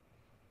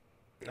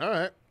 All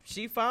right.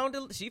 She found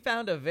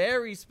a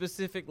very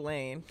specific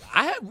lane.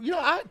 I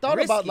thought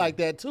Risky. about like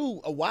that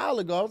too a while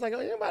ago. I was like,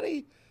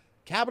 anybody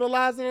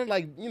capitalizing on it?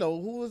 Like, you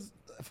know, who was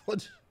for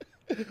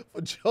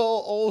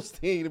Joel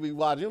Osteen to be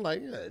watching? I'm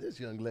like, yeah, this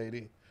young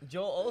lady.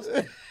 Joel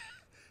Osteen.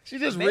 She's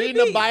just reading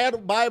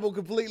the Bible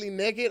completely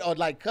naked or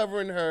like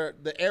covering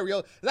the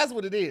areola. That's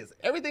what it is.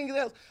 Everything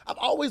else, I've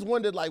always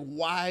wondered like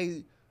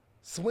why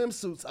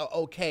swimsuits are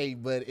okay,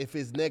 but if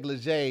it's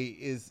negligee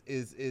is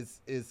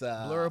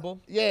blurrable.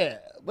 Yeah,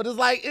 but it's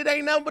like it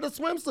ain't nothing but a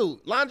swimsuit.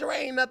 Lingerie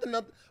ain't nothing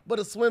but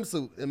a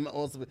swimsuit,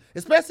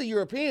 especially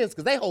Europeans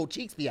because they whole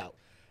cheeks be out.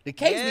 The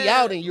cakes be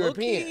out in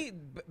European.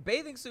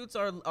 Bathing suits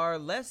are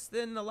less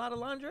than a lot of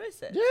lingerie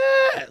sets.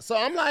 Yeah, so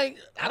I'm like,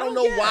 I don't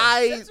know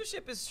why.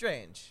 Censorship is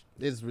strange.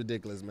 It's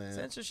ridiculous, man.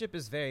 Censorship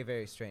is very,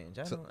 very strange.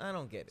 I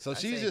don't get it. So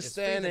she's just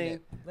freezing standing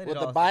it. Let with it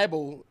the off.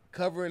 Bible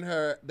covering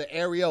the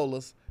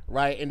areolas,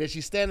 right? And then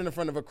she's standing in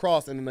front of a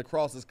cross, and then the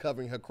cross is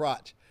covering her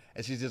crotch,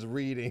 and she's just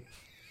reading.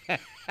 She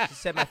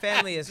said, "My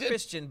family is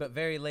Christian, but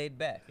very laid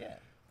back." Yeah.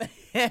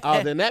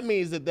 Oh, then that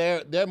means that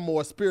they're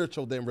more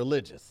spiritual than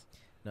religious.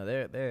 No,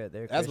 they're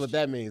That's Christian. what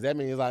that means. That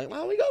means like,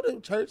 well, we go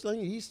to church like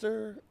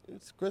Easter,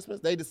 it's Christmas.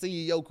 They the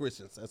CEO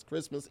Christians. That's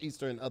Christmas,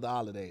 Easter, and other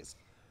holidays.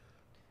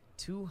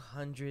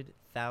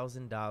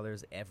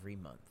 $200,000 every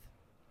month.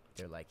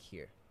 They're like,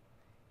 here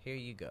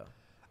you go.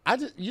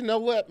 You know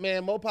what,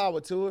 man, more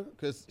power to her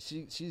because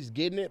she's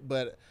getting it,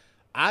 but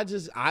I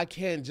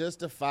can't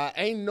justify.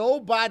 Ain't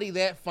nobody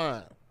that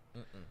fine.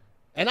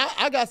 And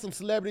I got some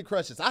celebrity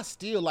crushes. I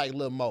still like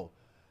Lil Mo.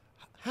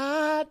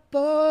 Hot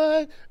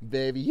boy,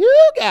 baby,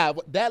 you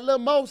got that. Lil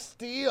Mo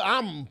still,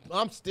 I'm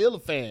still a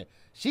fan.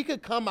 She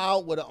could come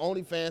out with an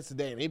OnlyFans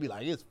today and they'd be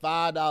like, it's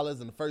 $5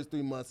 and the first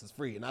 3 months is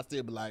free. And I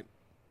still be like,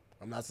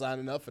 I'm not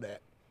signing up for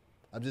that.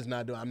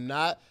 I'm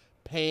not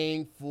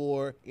paying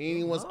for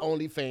anyone's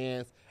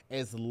OnlyFans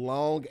as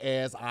long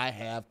as I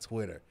have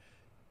Twitter.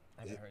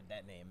 I haven't heard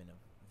that name in a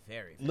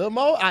very Lil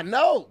Mo, I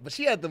know, but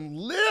she had them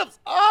lips.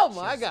 Oh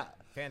my God.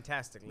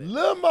 Fantastic lips.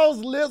 Lil Mo's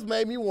lips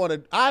made me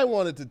I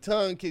wanted to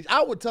tongue kiss.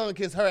 I would tongue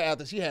kiss her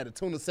after she had a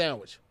tuna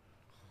sandwich.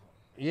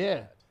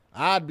 Yeah.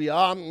 I'd be,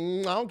 I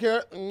don't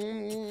care.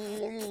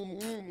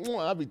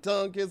 I'd be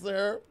tongue kissing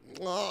her.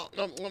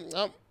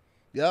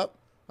 Yep.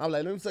 I'm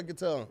like, let me suck your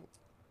tongue.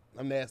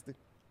 I'm nasty.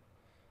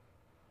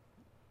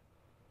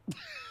 I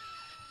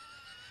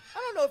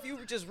don't know if you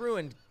just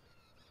ruined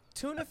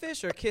tuna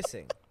fish or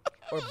kissing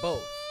or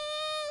both.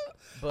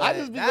 But I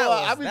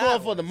be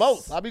going for the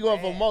most. I be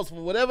going for the most.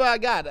 For whatever I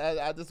got,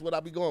 that's what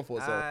I be going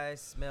for. So I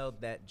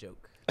smelled that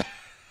joke.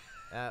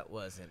 That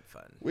wasn't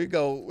fun. we be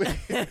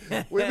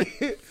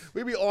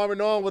arm in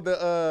arm with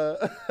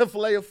the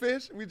fillet of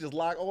fish. We just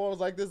lock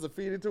arms like this and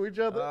feed it to each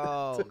other.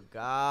 Oh,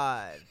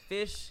 God.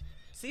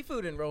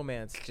 Seafood and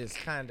romance just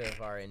kind of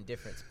are in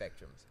different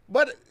spectrums.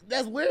 But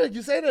that's weird.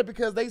 You say that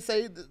because they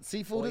say that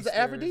seafood is an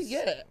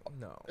aphrodisiac. Yeah.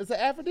 No. It's an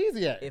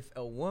aphrodisiac. If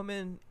a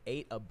woman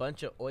ate a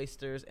bunch of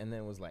oysters and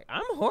then was like,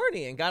 I'm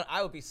horny, and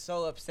I would be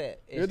so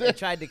upset. If they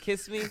tried to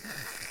kiss me,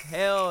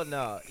 hell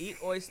no. Eat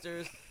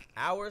oysters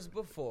hours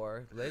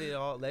before, let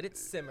it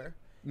simmer,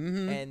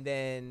 and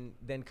then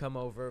come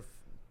over.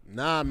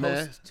 Nah,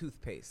 man. Post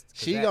toothpaste.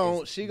 She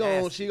gonna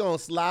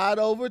slide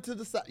over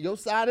to your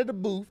side of the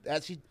booth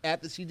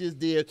after she just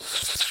did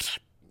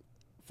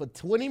for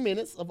 20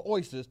 minutes of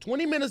oysters.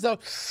 20 minutes of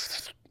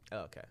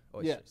okay,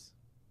 oysters.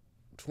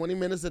 20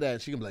 minutes of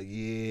that. She gonna be like,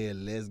 yeah,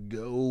 let's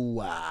go.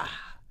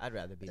 I'd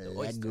rather be the oyster.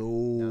 Let's go.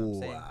 You know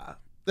what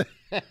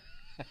I'm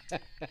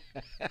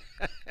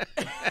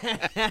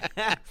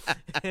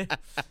saying?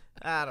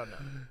 I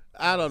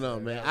don't know,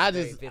 man.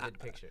 Vivid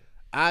picture.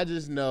 I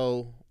just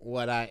know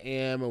what I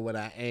am and what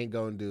I ain't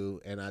gonna do,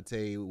 and I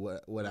tell you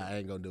what I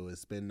ain't gonna do is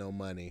spend no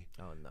money.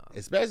 Oh no!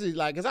 Especially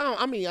like, cause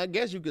I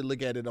guess you could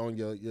look at it on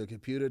your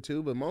computer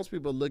too, but most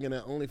people are looking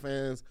at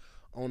OnlyFans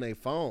on their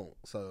phone.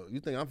 So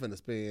you think I'm finna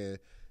spend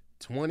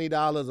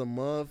 $20 a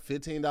month,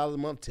 $15 a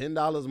month,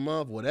 $10 a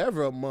month,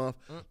 whatever a month,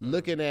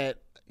 looking at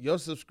your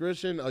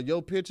subscription or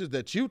your pictures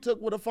that you took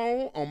with a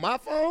phone on my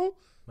phone.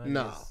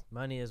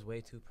 Money is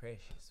way too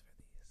precious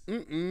for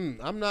these.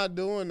 I'm not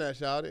doing that,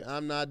 shawty.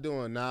 I'm not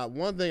doing. Now,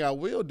 one thing I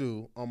will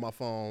do on my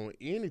phone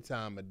any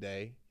time of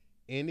day,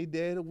 any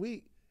day of the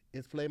week,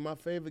 is play my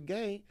favorite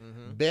game,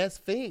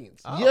 Best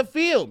Fiends. Oh. You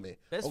feel me?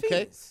 Best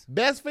Fiends.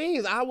 Best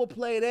Fiends. I will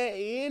play that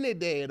any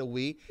day of the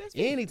week,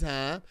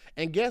 anytime.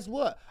 And guess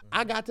what?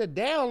 I got to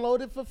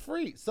download it for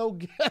free. So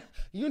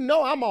you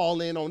know I'm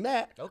all in on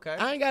that. Okay.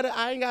 I ain't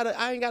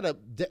gotta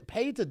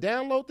pay to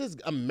download this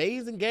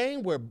amazing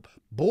game where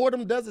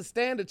boredom doesn't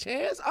stand a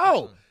chance.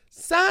 Oh,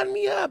 sign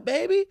me up,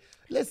 baby.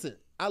 Listen,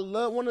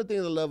 one of the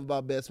things I love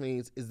about Best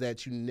Fiends is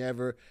that you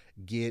never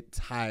get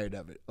tired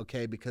of it,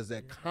 okay? Because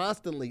they're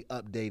constantly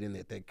updating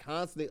it. They're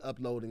constantly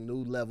uploading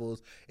new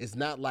levels. It's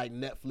not like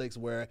Netflix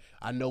where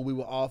I know we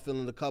were all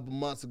feeling a couple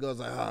months ago.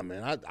 It's like, oh,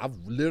 man, I've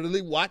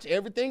literally watched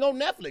everything on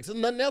Netflix. There's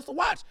nothing else to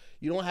watch.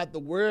 You don't have to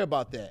worry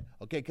about that,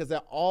 okay? Because they're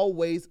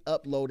always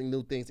uploading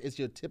new things. It's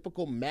your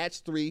typical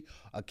match 3,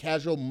 a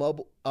casual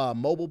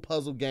mobile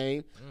puzzle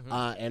game.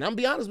 And I'm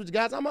be honest with you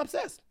guys, I'm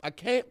obsessed. I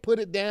can't put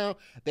it down.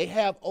 They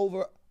have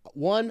over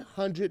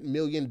 100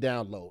 million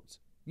downloads.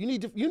 You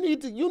need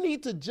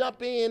to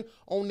jump in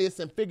on this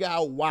and figure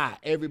out why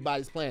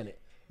everybody's playing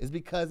it. It's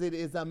because it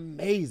is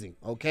amazing,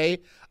 okay?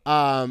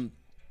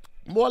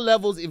 More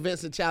levels,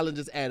 events, and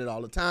challenges added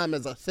all the time.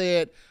 As I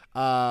said,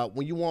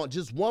 when you want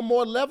just one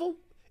more level,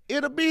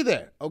 it'll be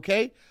there,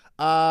 okay?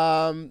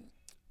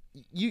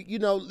 You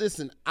know,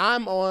 listen,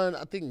 I'm on,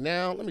 I think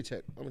now, let me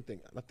check.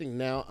 I think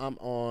now I'm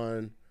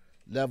on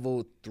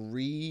level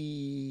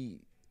 3.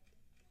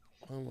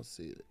 Let's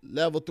see.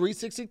 Level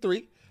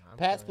 363.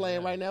 Pat's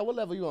playing right now. What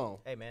level you on?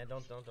 Hey, man,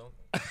 don't.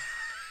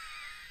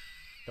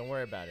 Don't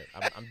worry about it.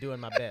 I'm doing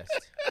my best.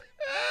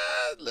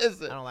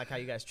 Listen. I don't like how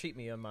you guys treat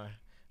me on my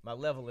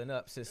leveling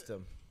up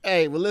system.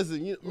 Hey, well,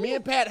 listen, me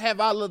and Pat have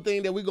our little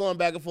thing that we going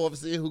back and forth to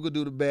see who could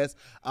do the best.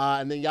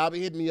 And then y'all be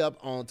hitting me up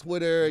on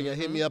Twitter. Y'all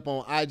hit me up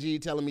on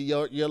IG telling me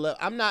your level.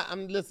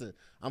 Listen,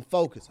 I'm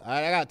focused. All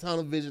right? I got a ton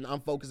of vision. I'm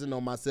focusing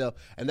on myself.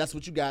 And that's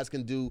what you guys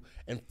can do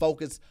and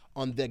focus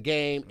on the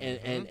game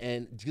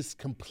and just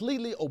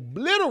completely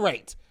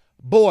obliterate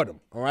boredom.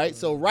 All right?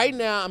 So right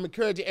now, I'm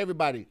encouraging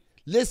everybody,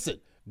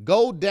 listen,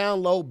 go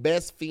download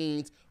Best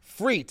Fiends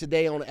free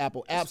today on the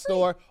Apple App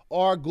Store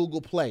or Google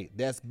Play.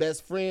 That's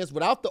Best Friends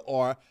without the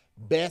R,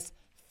 Best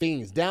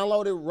Fiends.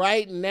 Download it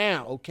right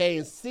now, okay?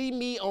 And see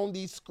me on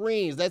these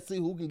screens. Let's see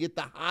who can get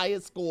the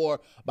highest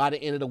score by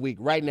the end of the week.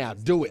 Right now,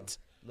 do it.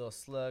 Little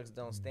slugs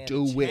don't stand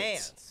a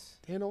chance.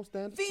 They don't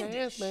stand a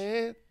chance,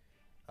 man.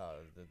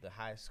 The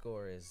high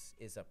score is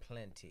a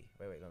plenty.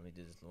 Wait, let me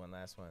do this one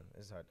last one.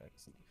 This is hard.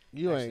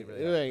 You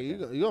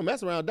don't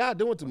mess around, die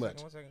doing too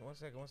much. One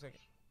second.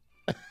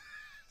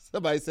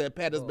 Somebody said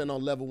Pat has been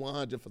on level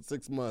 100 for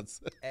 6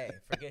 months. Hey,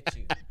 forget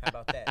you. How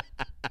about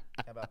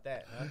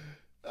that?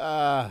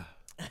 Huh?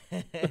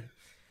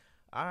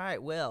 All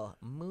right, well,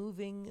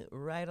 moving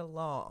right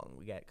along.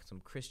 We got some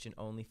Christian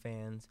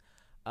OnlyFans.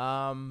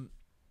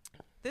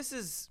 This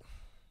is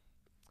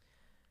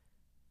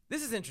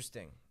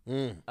interesting.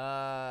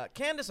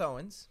 Candace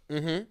Owens.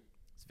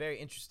 It's a very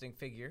interesting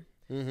figure.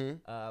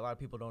 A lot of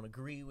people don't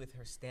agree with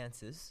her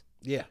stances.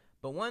 Yeah.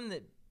 But one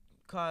that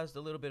caused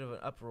a little bit of an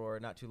uproar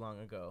not too long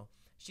ago.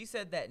 She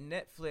said that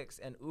Netflix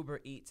and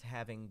Uber Eats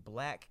having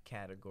black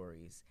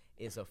categories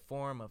is a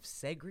form of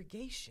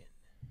segregation.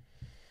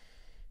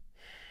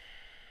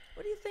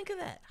 What do you think of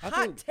that?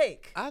 Hot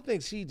take. I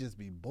think she just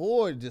be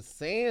bored just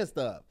saying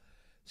stuff.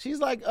 She's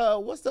like,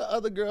 what's the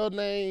other girl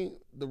name?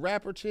 The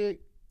rapper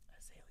chick?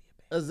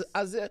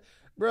 Azalea.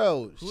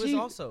 Bro, who is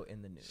also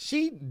in the news.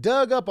 She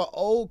dug up an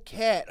old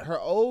cat, her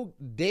old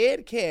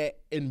dead cat,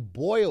 and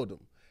boiled him.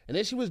 And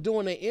then she was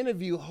doing an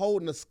interview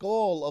holding a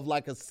skull of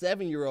like a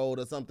 7-year-old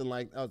or something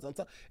like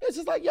that. It's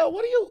just like, are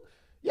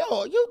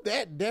you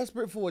that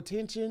desperate for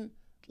attention?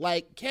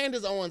 Like,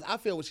 Candace Owens, I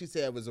feel what she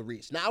said was a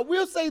reach. Now, I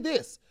will say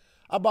this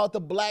about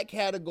the black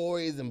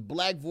categories and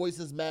Black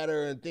Voices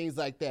Matter and things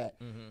like that.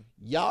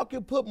 Y'all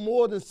can put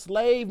more than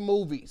slave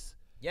movies.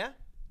 Yeah.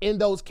 In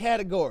those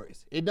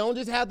categories. It don't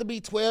just have to be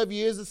 12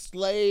 Years a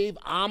Slave,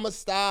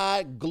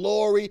 Amistad,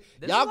 Glory.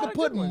 Y'all can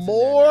put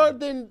more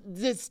than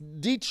just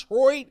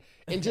Detroit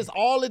and just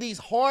all of these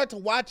hard to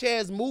watch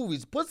ass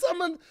movies. Put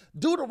something,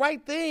 do the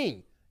right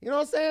thing. You know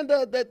what I'm saying?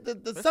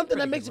 The something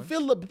that makes you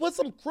feel, put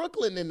some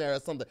Crooklyn in there or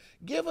something.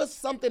 Give us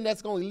something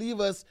that's going to leave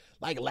us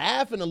like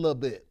laughing a little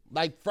bit.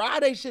 Like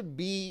Friday should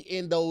be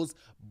in those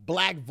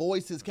Black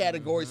Voices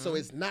categories. So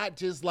it's not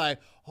just like,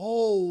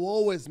 oh,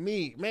 woe is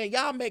me. Man,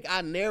 y'all make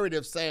our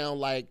narrative sound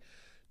like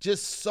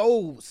just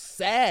so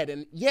sad.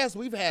 And yes,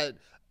 we've had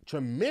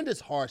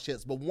tremendous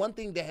hardships, but one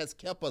thing that has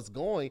kept us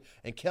going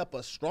and kept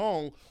us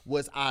strong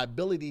was our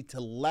ability to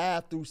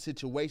laugh through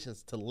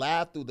situations, to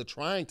laugh through the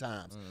trying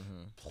times.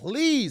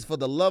 Please, for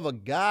the love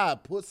of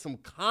God, put some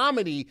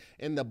comedy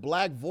in the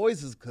Black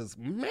Voices, because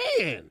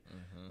man,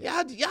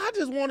 Y'all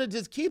just want to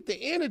just keep the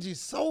energy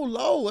so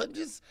low.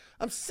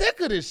 I'm sick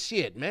of this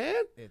shit, man.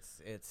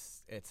 It's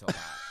a lot.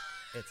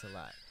 It's a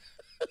lot.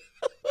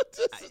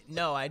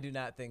 I do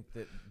not think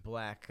that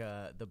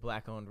the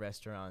black-owned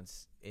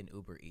restaurants in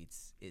Uber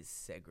Eats is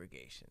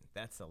segregation.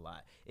 That's a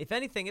lot. If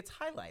anything, it's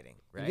highlighting,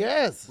 right?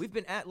 Yes. We've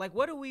been at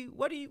what do we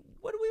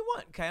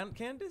want,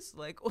 Candace?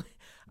 Like,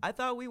 I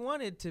thought we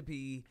wanted to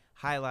be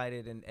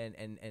highlighted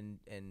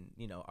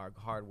and our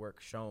hard work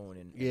shown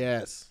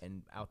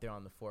and out there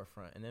on the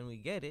forefront, and then we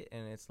get it,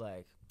 and it's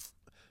like.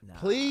 Nah,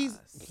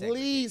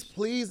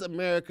 please,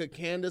 America,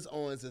 Candace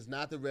Owens is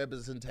not the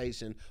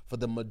representation for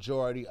the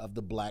majority of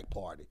the black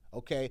party,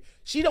 okay?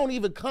 She don't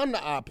even come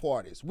to our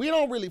parties. We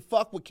don't really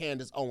fuck with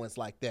Candace Owens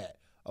like that,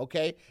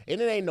 okay?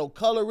 And it ain't no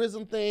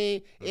colorism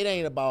thing. It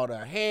ain't about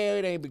her hair.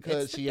 It ain't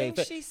because she ain't.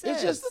 It's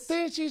just the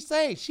thing she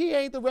say. She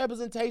ain't the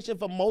representation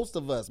for most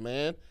of us,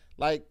 man.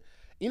 Like,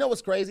 you know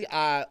what's crazy?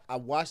 I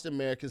watched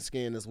American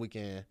Skin this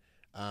weekend,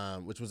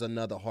 which was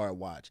another hard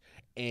watch,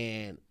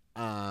 and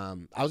I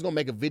was gonna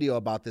make a video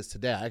about this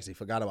today. I actually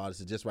forgot about this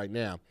just right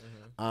now,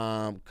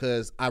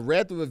 because I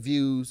read the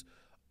reviews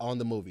on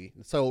the movie.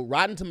 So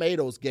Rotten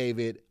Tomatoes gave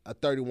it a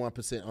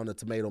 31% on the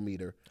tomato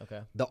meter.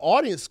 Okay. The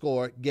audience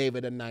score gave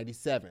it a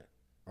 97.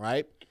 All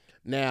right.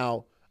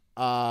 Now,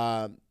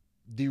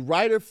 the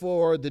writer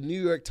for the New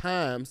York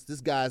Times,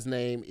 this guy's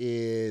name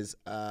is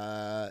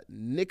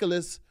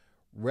Nicholas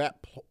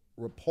Rapold,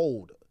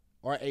 Rapold.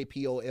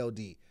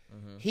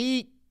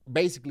 He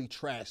basically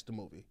trashed the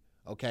movie.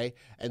 Okay,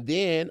 and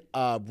then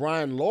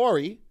Brian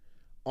Laurie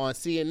on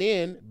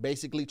CNN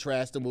basically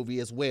trashed the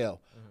movie as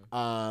well.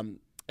 And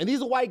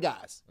these are white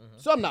guys,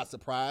 so I'm not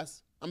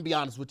surprised. I'm gonna be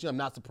honest with you, I'm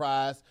not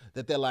surprised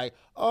that they're like,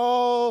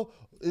 oh,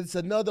 it's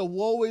another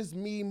woe is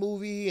me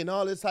movie and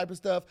all this type of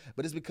stuff,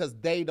 but it's because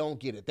they don't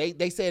get it.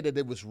 They said that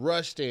it was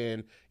rushed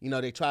and,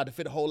 they tried to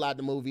fit a whole lot in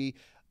the movie.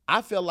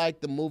 I feel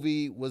like the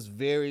movie was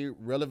very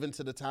relevant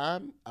to the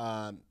time.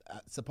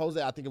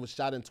 Supposedly, I think it was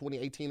shot in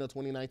 2018 or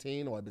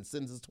 2019, or had been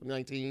since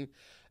 2019,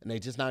 and they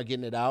just not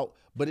getting it out.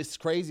 But it's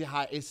crazy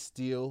how it's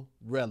still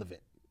relevant.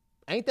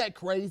 Ain't that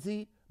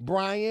crazy,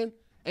 Brian?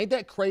 Ain't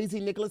that crazy,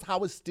 Nicholas?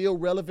 How it's still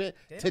relevant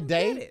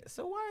today? Don't get it.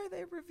 So why are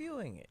they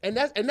reviewing it? And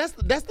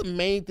that's the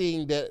main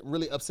thing that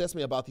really upsets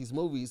me about these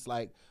movies,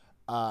 like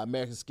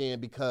American Skin,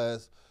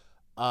 because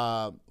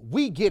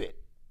we get it.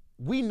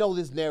 We know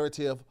this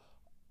narrative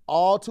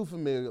all too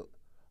familiar.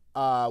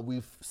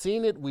 We've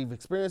seen it. We've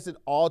experienced it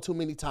all too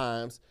many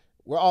times.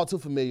 We're all too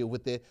familiar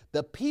with it.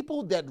 The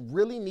people that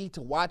really need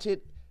to watch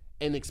it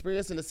and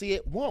experience and to see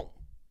it won't.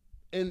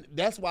 And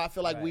that's why I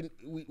feel like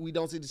we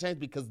don't see the change,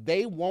 because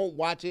they won't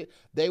watch it.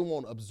 They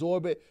won't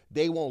absorb it.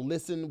 They won't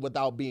listen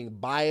without being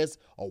biased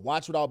or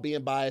watch without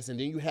being biased. And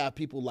then you have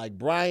people like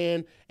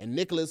Brian and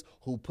Nicholas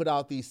who put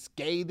out these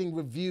scathing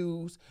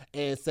reviews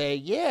and say,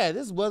 yeah,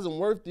 this wasn't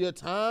worth your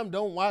time.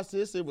 Don't watch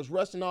this. It was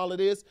rushing all of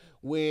this,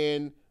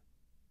 when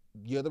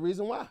you're the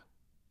reason why.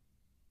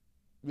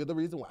 You're the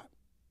reason why.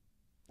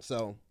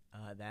 So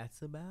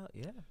that's about,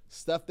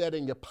 stuff that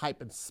in your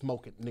pipe and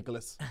smoke it,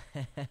 Nicholas.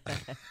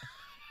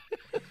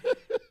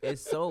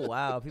 It's so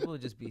wild. People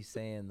would just be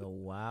saying the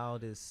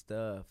wildest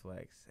stuff,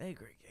 like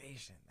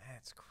segregation.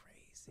 That's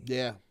crazy.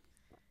 Yeah.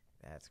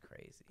 That's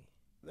crazy.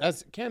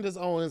 That's Candace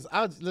Owens.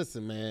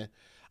 Listen, man.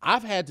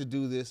 I've had to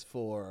do this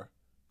for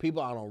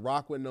people I don't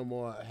rock with no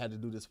more. I had to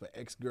do this for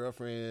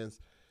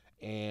ex-girlfriends.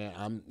 And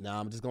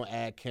I'm just going to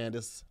add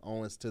Candace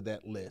Owens to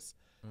that list.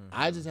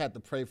 I just had to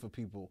pray for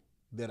people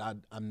that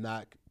I'm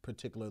not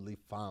particularly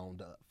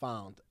fond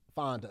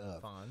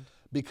of.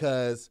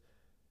 Because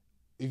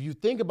if you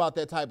think about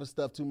that type of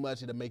stuff too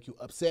much, it'll make you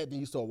upset. Then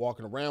you start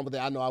walking around with it.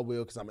 I know I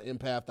will, because I'm an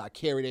empath. I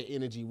carry that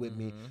energy with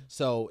me.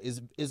 So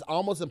it's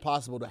almost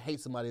impossible to hate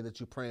somebody that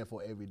you're praying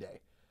for every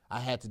day. I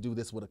had to do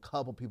this with a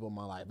couple people in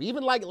my life,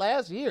 even like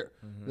last year.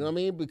 You know what I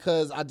mean?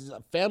 Because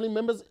family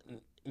members,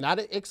 not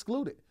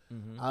excluded.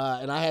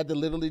 And I had to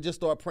literally just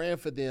start praying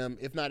for them,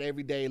 if not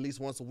every day, at least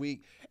once a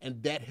week.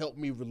 And that helped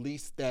me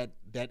release that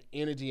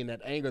energy and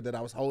that anger that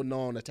I was holding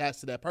on,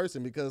 attached to that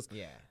person, because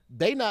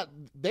they not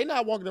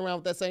walking around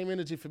with that same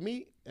energy for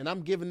me. And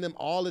I'm giving them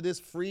all of this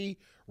free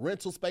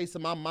rental space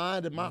in my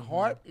mind and my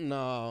heart.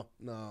 No.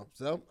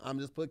 So I'm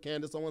just put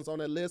Candace Owens on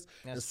that list.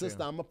 And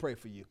sister, I'm going to pray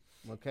for you.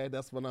 Okay?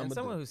 That's what I'm going to do.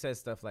 And someone who says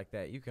stuff like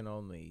that, you can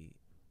only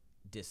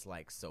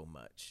dislike so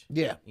much.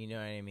 Yeah. You know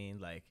what I mean?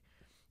 Like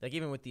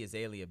even with the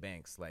Azalea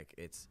Banks, like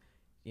it's,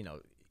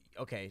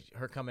 okay,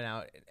 her coming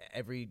out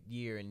every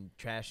year and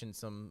trashing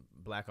some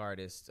black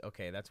artists,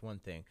 okay, that's one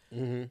thing.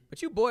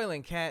 But you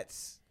boiling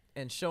cats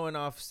and showing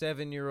off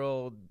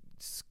 7-year-old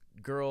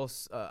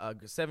girls, a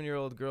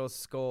 7-year-old girl's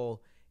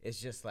skull is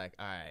just like,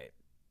 all right,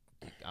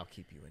 I'll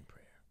keep you in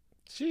prayer.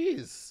 She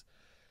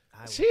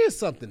is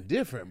something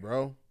different,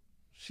 bro.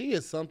 She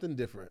is something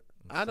different.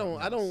 I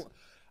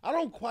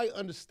don't quite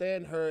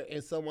understand her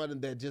as someone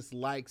that just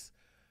likes.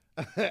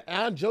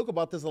 I joke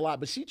about this a lot,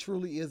 but she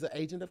truly is an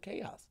agent of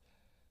chaos.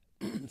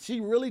 She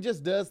really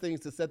just does things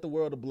to set the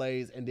world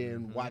ablaze and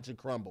then watch it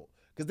crumble.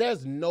 Because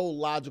there's no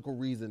logical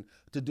reason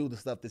to do the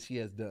stuff that she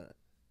has done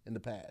in the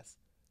past.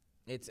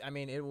 I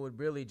mean, it would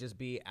really just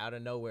be out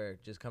of nowhere,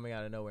 just coming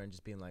out of nowhere and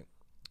just being like,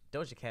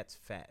 Doja Cat's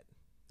fat.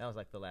 That was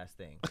like the last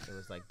thing. It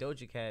was like,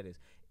 Doja Cat is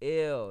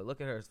ew.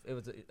 Look at her.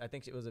 I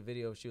think it was a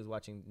video. She was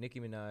watching Nicki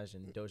Minaj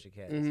and Doja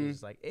Cat. And she was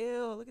just like,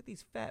 ew, look at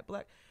these fat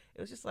black.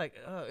 It was just like,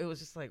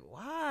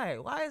 why?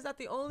 Why is that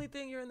the only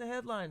thing you're in the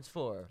headlines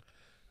for?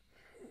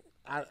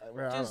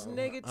 Just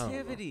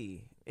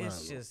negativity.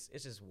 It's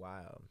just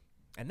wild.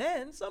 And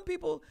then some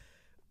people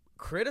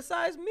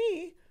criticize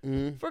me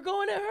for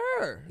going at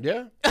her.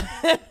 Yeah.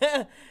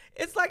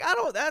 It's like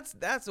that's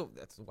a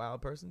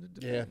wild person to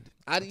defend.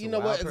 Yeah. You know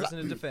what?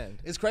 To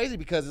defend. It's crazy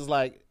because it's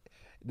like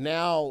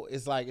now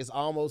it's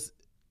almost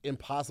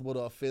impossible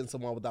to offend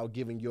someone without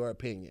giving your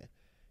opinion.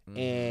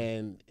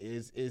 And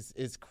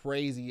it's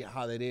crazy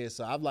how that is.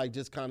 So I'm like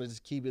just kind of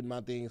just keeping my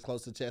things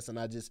close to the chest, and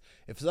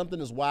if something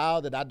is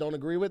wild that I don't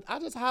agree with, I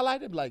just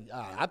highlight it like,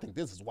 I think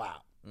this is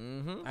wild.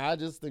 I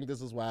just think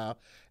this is wild,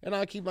 and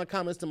I keep my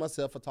comments to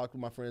myself. I talk with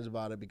my friends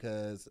about it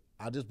because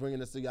I'm just bringing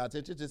this to y'all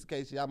attention just in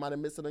case y'all might have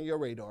missed it on your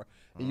radar,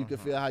 and you can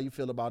feel how you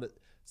feel about it.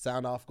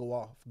 Sound off,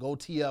 go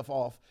TF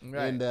off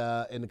in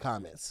the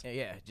comments.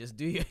 Yeah, just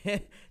do your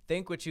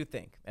think what you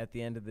think at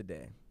the end of the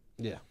day.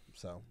 Yeah,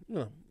 so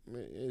it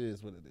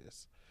is what it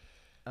is.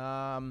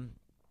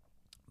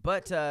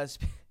 But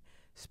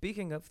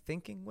speaking of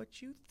thinking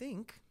what you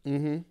think,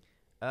 this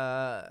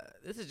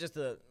is just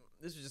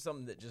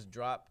something that just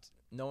dropped.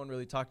 No one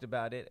really talked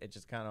about it. It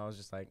just kind of, I was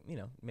just like,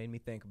 made me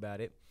think about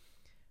it.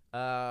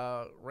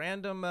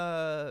 Random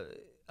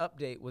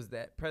update was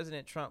that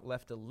President Trump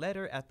left a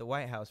letter at the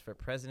White House for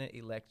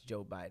President-elect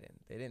Joe Biden.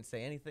 They didn't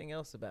say anything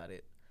else about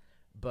it.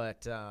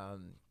 But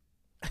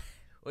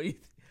what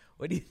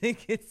do you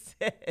think it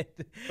said?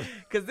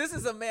 Because this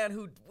is a man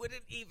who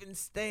wouldn't even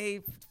stay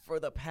for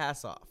the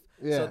pass-off.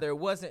 Yeah. So there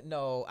wasn't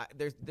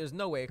there's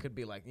no way it could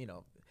be like,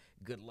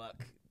 good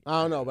luck.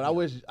 I don't know, but I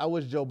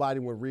wish Joe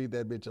Biden would read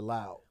that bitch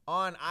aloud.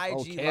 On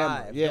IG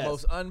Live, yes. The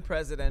most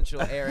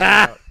unpresidential airing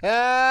out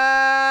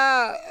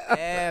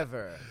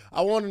ever.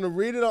 I want him to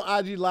read it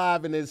on IG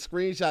Live and then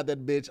screenshot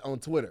that bitch on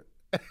Twitter.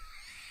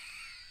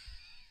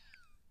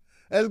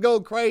 Let's go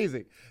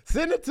crazy.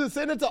 Send it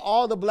to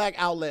all the black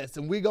outlets,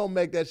 and we gonna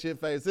make that shit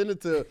famous. Send it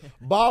to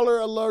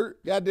Baller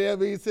Alert, goddamn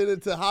me. Send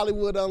it to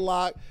Hollywood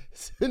Unlocked.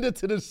 Send it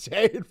to the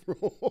Shade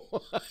Room.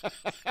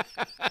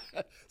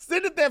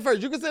 Send it there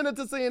first. You can send it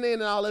to CNN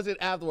and all that shit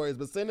afterwards,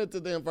 but send it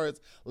to them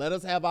first. Let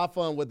us have our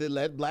fun with it.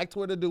 Let Black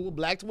Twitter do what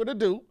Black Twitter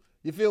do.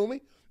 You feel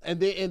me? And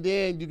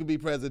then you can be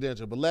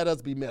presidential. But let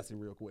us be messy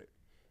real quick.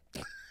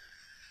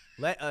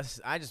 Let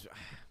us. I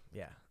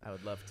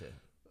would love to.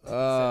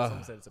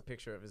 Someone said it's a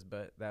picture of his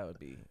butt. That would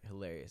be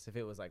hilarious if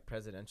it was like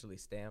presidentially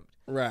stamped.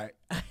 Right.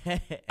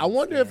 I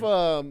wonder if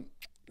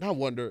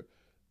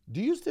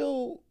do you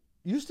still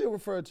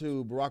refer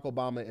to Barack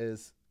Obama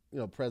as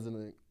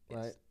president,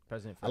 right? Yes,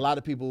 president. A lot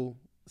of people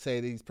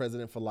say that he's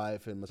president for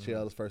life and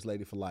Michelle is first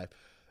lady for life.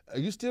 Are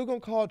you still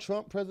gonna call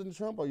Trump President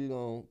Trump, or are you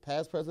gonna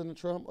pass President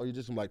Trump, or are you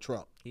just gonna be like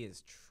Trump? He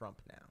is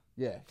Trump now.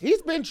 Yeah,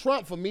 he's been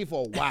Trump for me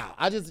for a while.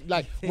 I just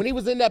like when he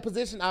was in that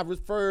position, I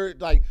referred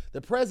like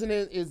the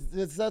president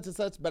is such and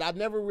such, but I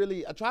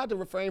tried to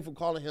refrain from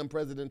calling him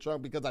President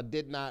Trump because I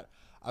did not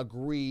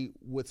agree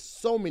with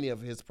so many of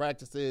his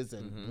practices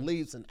and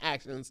beliefs and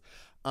actions.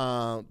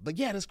 But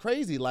yeah, that's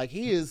crazy. Like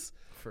he is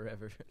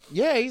forever.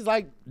 Yeah, he's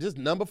like just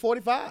number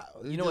 45.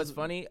 You know what's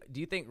funny?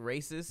 Do you think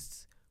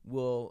racists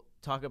will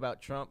talk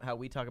about Trump how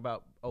we talk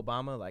about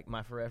Obama, like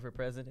my forever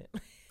president?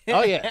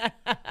 Oh yeah.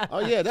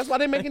 That's why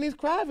they're making these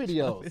cry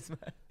videos.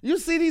 You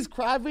see these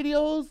cry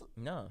videos?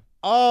 No.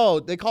 Oh,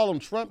 they call them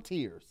Trump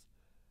tears,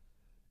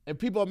 and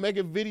people are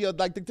making videos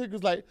like the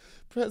tickers like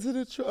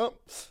President Trump,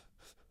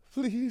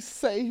 please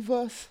save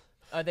us.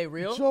 Are they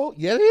real? Joe,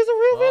 yeah, these are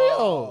real videos.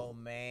 Oh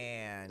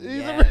man,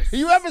 yes.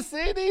 You ever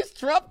seen these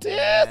Trump tears?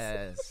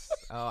 Yes.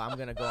 Oh, I'm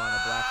gonna go on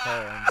a black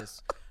hole and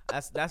just.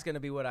 That's gonna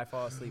be what I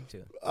fall asleep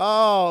to.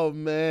 Oh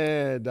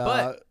man, dog.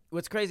 But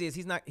what's crazy is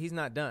he's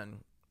not done.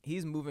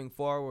 He's moving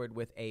forward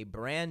with a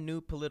brand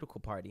new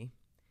political party,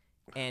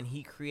 and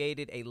he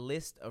created a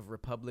list of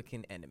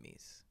Republican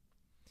enemies.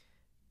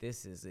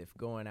 This is if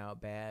going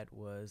out bad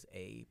was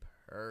a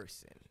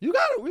person. You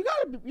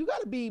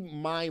gotta be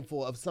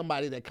mindful of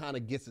somebody that kind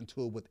of gets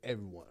into it with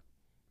everyone.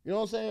 You know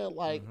what I'm saying?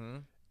 Like,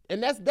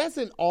 and that's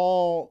in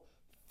all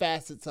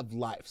facets of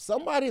life.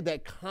 Somebody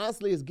that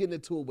constantly is getting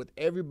into it with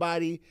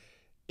everybody,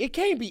 it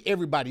can't be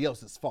everybody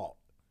else's fault.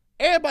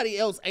 Everybody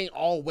else ain't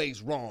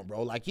always wrong,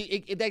 bro. Like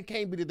that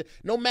can't be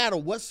no matter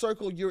what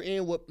circle you're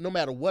in, no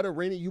matter what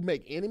arena you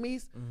make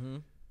enemies.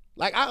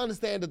 Like I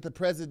understand that the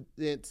president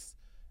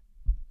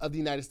of the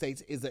United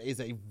States is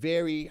a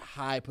very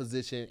high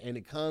position, and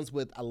it comes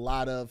with a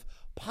lot of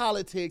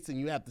politics, and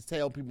you have to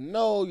tell people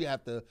no. You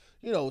have to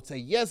say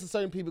yes to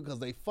certain people because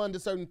they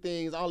funded certain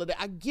things. All of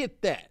that, I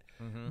get that,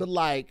 but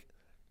like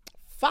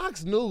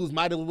Fox News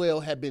might as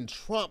well have been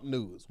Trump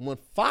news. When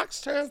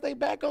Fox turns their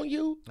back on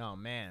you, oh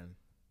man.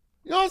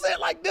 You know what I'm saying?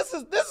 Like this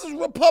is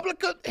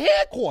Republican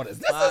headquarters.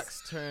 This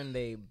Fox is turned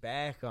their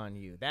back on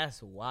you.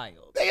 That's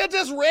wild. they are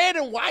just red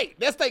and white.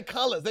 That's their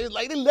colors. They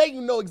let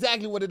you know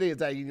exactly what it is.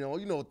 Like, you know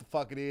what the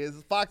fuck it is.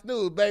 It's Fox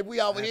News, baby.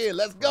 We over here.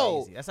 Let's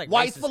go. That's like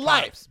Whites racist for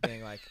life. cops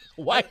being like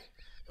White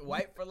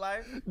white for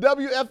life.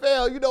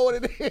 WFL. You know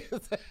what it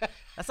is.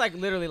 That's like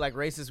literally like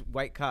racist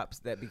white cops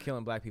that be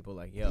killing black people.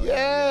 Like, yo,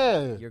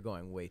 Yeah. you're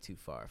going way too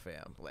far,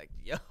 fam. Like,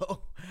 yo,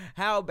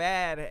 how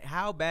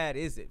bad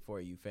is it for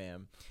you,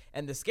 fam?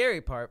 And the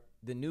scary part,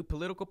 the new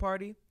political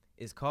party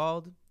is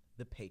called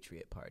the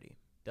Patriot Party.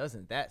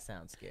 Doesn't that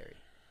sound scary?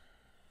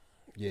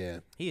 Yeah.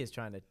 He is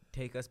trying to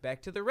take us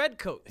back to the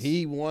redcoats.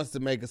 He wants to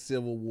make a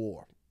civil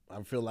war.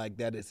 I feel like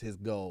that is his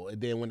goal.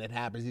 And then when it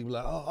happens, he'll be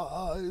like,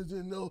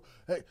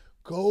 hey,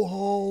 go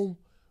home.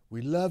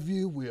 We love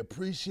you. We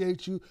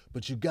appreciate you.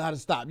 But you got to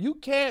stop. You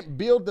can't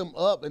build them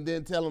up and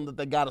then tell them that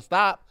they got to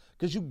stop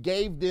because you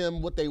gave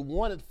them what they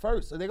wanted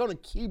first. So they're going to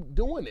keep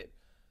doing it.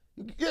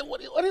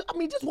 What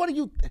are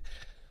you?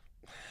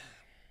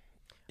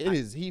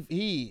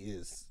 He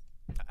is.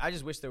 I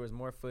just wish there was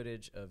more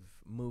footage of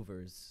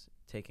movers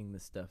taking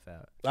this stuff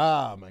out.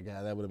 Oh, my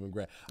God. That would have been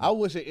great. I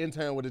wish an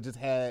intern would have just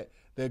had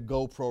their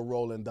GoPro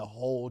rolling the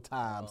whole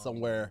time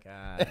somewhere.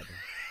 God.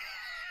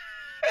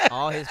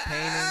 All his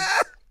paintings,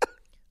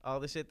 all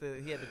the shit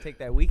that he had to take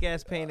that weak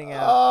ass painting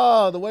out.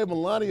 Oh, the way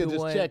Melania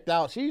just checked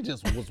out, she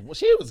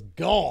was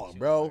gone,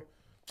 bro.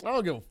 I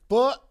don't give a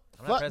fuck.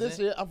 Fuck this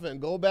shit. I'm finna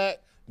go back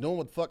doing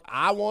what the fuck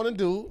I want to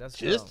do. That's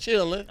just dumb.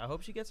 chilling. I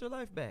hope she gets her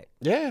life back.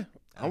 Yeah,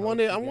 I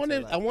wonder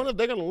if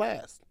they're gonna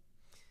last.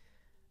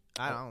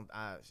 Nah.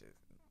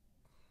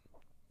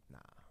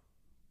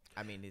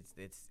 I mean,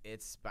 it's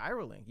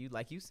spiraling.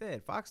 Like you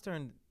said, Fox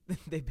turned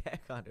they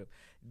back on him.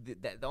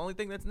 The only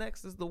thing that's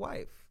next is the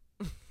wife.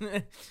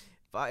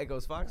 It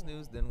goes Fox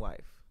News, then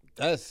wife.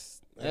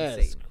 That's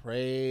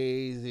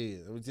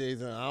crazy. Let me tell you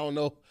something. I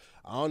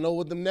don't know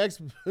what them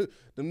next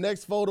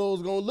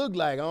photos gonna look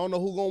like. I don't know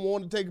who gonna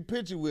want to take a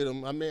picture with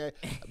him. I mean,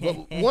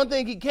 but one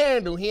thing he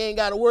can do, he ain't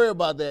got to worry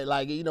about that.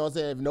 Like, you know what I'm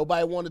saying? If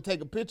nobody want to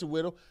take a picture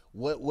with him,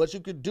 what you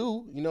could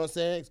do, you know what I'm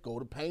saying, is go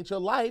to Paint Your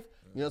Life.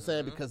 You know what I'm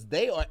saying? Because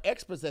they are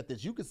experts at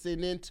this. You can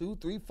send in 2,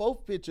 3, 4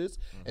 pictures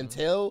and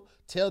tell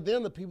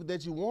them the people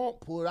that you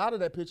want, pull it out of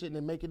that picture, and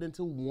then make it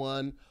into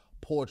one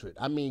portrait.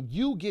 I mean,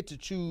 you get to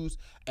choose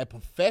a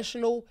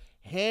professional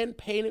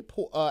hand-painted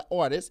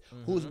artist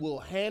who will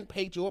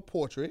hand-paint your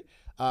portrait,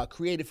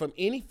 created from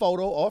any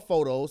photo or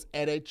photos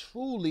at a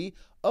truly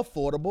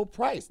affordable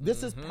price.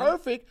 This is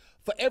perfect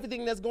for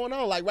everything that's going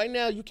on. Like right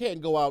now, you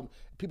can't go out.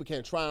 People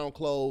can't try on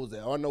clothes.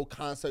 There are no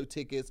concert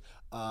tickets.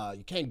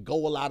 You can't go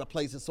a lot of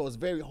places. So it's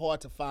very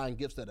hard to find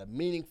gifts that are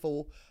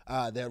meaningful,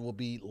 that will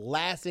be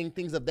lasting,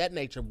 things of that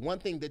nature. One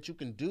thing that you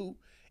can do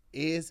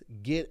is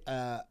get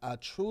a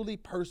truly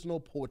personal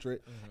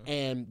portrait.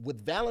 And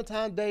with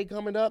Valentine's Day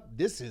coming up,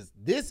 this is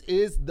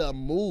the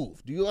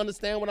move. Do you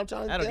understand what I'm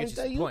trying to tell you? That'll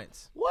get you some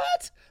points.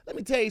 What? Let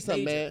me tell you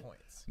something, Major man.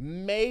 points.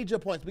 Major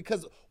points.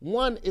 Because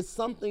one is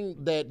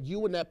something that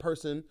you and that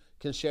person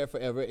can share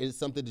forever. It's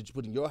something that you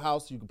put in your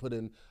house. You can put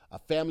in a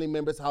family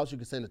member's house. You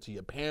can send it to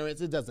your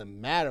parents. It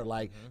doesn't matter.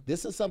 Like,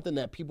 this is something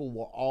that people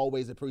will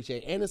always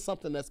appreciate. And it's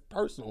something that's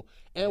personal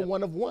and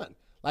one of one.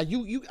 Like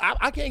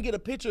I can't get a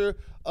picture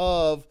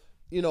of,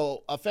 you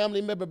know, a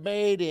family member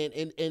made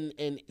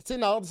and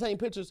send all the same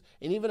pictures.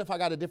 And even if I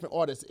got a different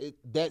artist,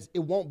 it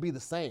won't be the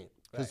same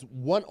because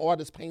one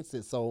artist paints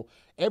it. So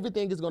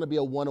everything is going to be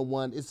a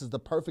one-on-one. This is the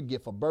perfect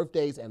gift for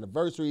birthdays,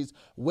 anniversaries,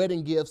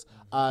 wedding gifts.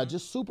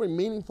 Just super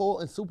meaningful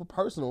and super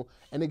personal,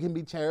 and it can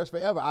be cherished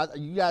forever.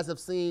 You guys have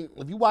seen,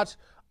 if you watch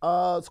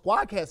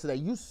Squadcast today,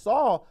 you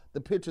saw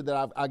the picture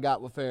that I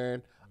got with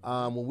Farron.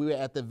 When we were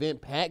at the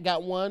event. Pat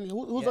got one.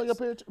 Who's on your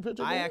picture?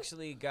 I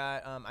actually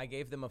got, I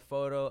gave them a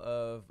photo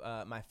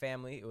of my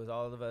family. It was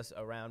all of us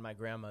around my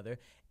grandmother.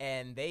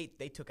 And they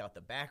took out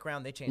the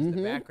background. They changed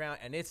the background.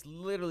 And it's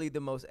literally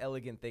the most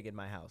elegant thing in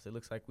my house. It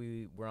looks like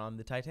we were on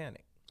the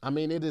Titanic. I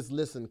mean, it is,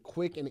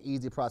 quick and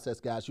easy process,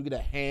 guys. You get a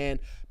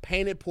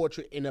hand-painted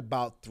portrait in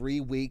about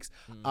 3 weeks.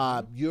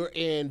 You're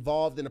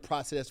involved in the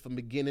process from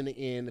beginning to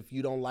end. If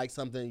you don't like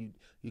something,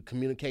 you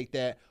communicate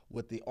that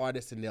with the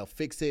artist, and they'll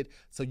fix it.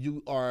 So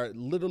you are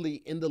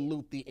literally in the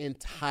loop the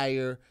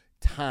entire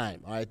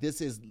time, all right? This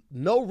is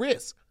no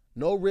risk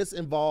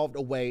involved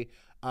away.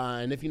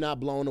 And if you're not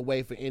blown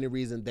away for any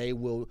reason, they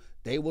will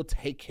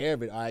take care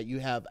of it, all right? You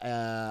have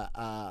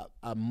a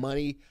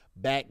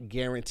money-back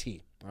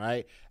guarantee. All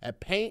right.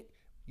 At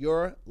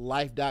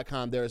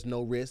paintyourlife.com, there is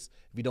no risk.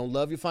 If you don't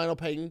love your final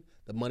painting,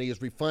 the money is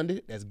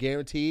refunded. That's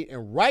guaranteed.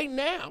 And right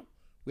now,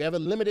 we have a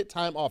limited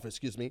time offer.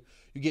 You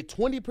get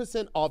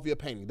 20% off your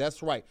painting.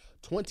 That's right.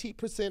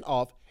 20%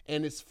 off.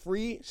 And it's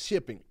free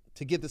shipping.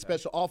 To get the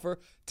special offer,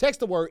 text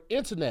the word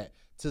internet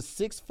to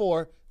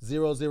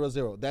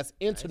 64000. That's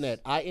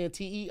internet,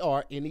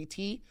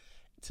 INTERNET.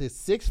 to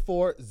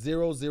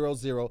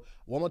 64000.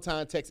 One more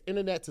time, text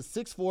internet to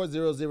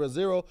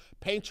 64000.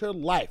 Paint your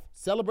life.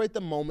 Celebrate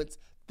the moments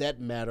that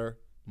matter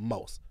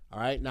most. All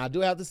right. Now, I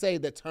do have to say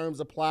that terms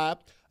apply.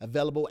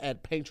 available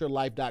at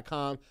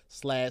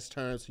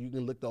paintyourlife.com/terms, so you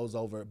can look those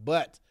over.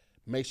 But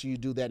make sure you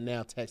do that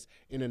now. Text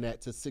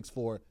internet to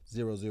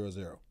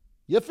 64000.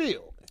 You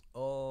feel?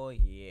 Oh,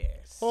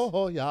 yes.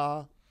 Oh,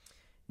 yeah.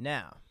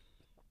 Now,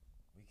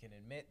 we can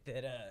admit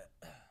that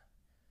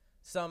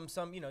some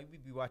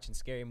we'd be watching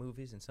scary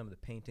movies and some of the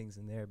paintings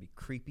in there be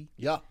creepy.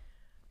 Yeah.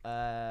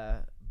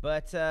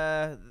 But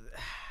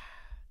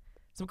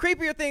some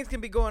creepier things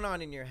can be going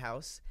on in your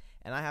house,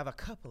 and I have a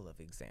couple of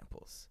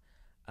examples.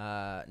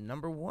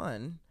 Number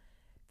one,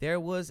 there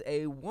was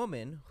a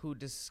woman who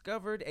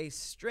discovered a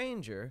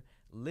stranger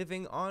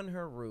living on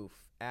her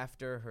roof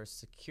after her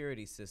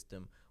security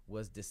system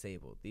was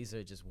disabled. These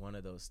are just one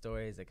of those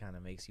stories that kind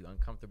of makes you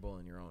uncomfortable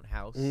in your own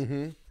house.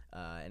 Mm-hmm.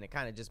 And it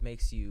kind of just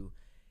makes you,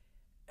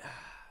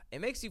 it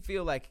makes you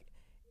feel like,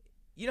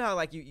 you know how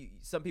like you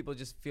some people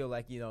just feel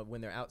like, when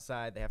they're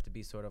outside, they have to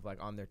be sort of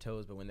like on their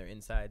toes, but when they're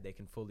inside, they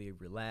can fully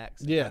relax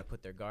and kind of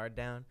put their guard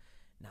down.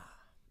 Nah,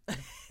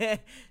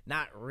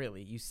 not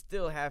really. You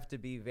still have to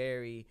be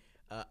very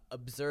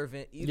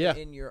observant, even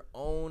in your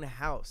own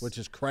house. Which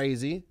is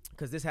crazy.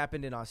 Because this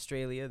happened in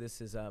Australia.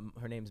 This is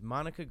her name's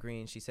Monica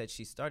Green. She said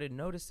she started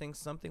noticing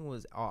something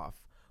was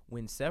off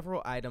when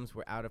several items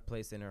were out of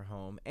place in her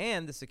home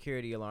and the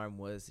security alarm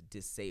was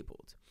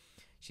disabled.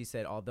 She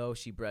said although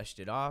she brushed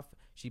it off,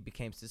 she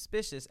became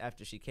suspicious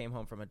after she came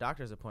home from a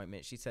doctor's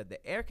appointment. She said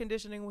the air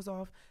conditioning was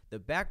off, the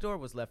back door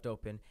was left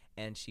open,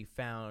 and she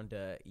found,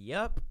 a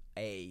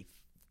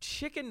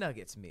chicken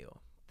nuggets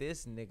meal.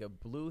 This nigga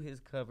blew his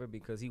cover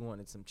because he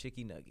wanted some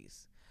chicky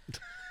nuggies.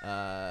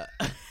 And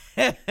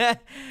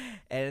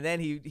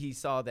then he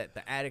saw that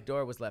the attic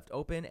door was left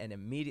open and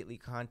immediately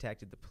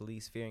contacted the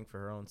police, fearing for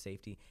her own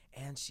safety.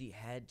 And she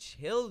had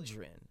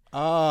children.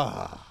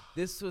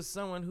 This was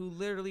someone who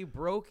literally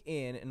broke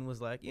in and was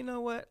like, you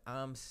know what?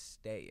 I'm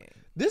staying.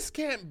 This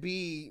can't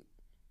be,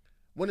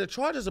 when the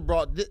charges are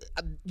brought,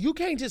 you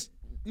can't just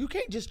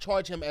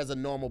charge him as a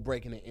normal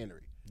breaking and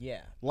entering.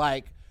 Yeah.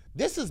 Like,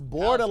 this is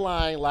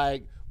borderline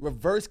like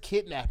reverse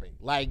kidnapping.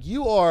 Like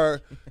you are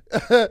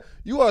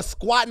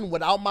squatting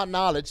without my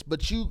knowledge,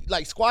 but you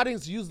like squatting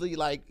is usually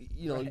like,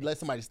 you let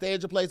somebody stay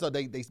at your place, or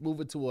they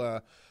move it to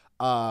a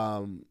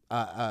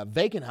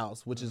vacant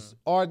house, which is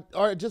or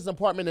just an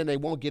apartment, and they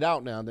won't get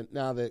out now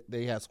that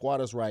they have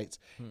squatters' rights.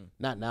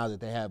 Not now that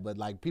they have, but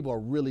like people are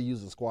really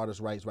using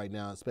squatters' rights right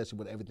now, especially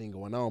with everything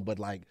going on. But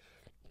like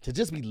to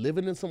just be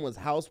living in someone's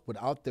house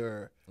without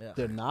their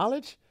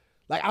knowledge.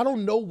 Like, I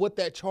don't know what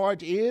that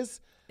charge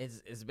is.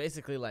 It's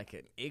basically like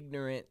an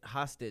ignorant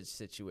hostage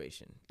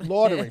situation.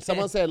 Loitering.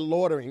 Someone said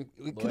loitering.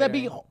 Could that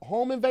be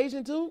home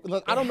invasion too?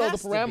 Like, I don't know the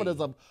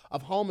parameters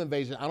of home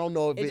invasion. I don't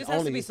know if it just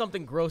has to be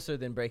something grosser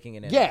than breaking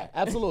an Yeah,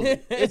 absolutely.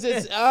 It's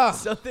just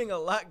something a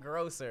lot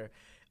grosser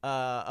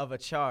of a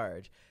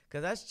charge.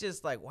 Because that's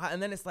just like, wow.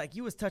 And then it's like,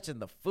 you was touching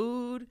the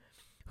food.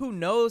 Who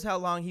knows how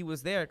long he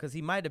was there? Because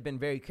he might have been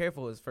very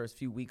careful his first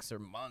few weeks or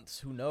months.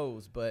 Who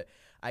knows? But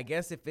I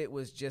guess if it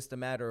was just a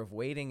matter of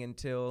waiting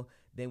until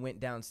they went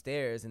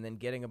downstairs and then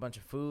getting a bunch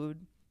of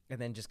food and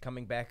then just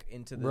coming back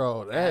into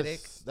the attic.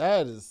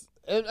 That is,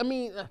 I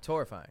mean,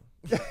 horrifying.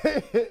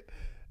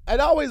 It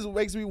always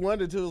makes me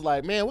wonder too. Is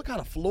like, man, what kind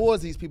of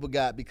floors these people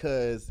got?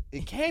 Because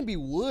it can't be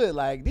wood.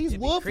 Like these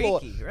wood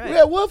floors, right?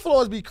 Yeah, wood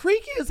floors be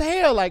creaky as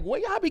hell. Like,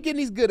 where y'all be getting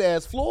these good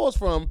ass floors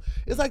from?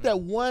 It's like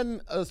that one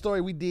story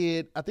we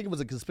did. I think it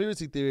was a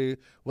conspiracy theory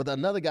with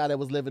another guy that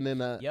was living in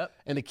a.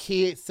 And the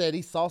kid said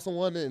he saw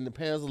someone, and the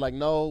parents were like,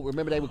 no.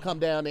 Remember, they would come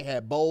down. They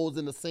had bowls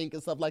in the sink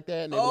and stuff like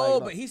that. And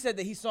but he said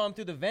that he saw him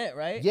through the vent,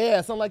 right?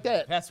 Yeah, something like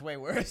that. That's way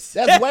worse.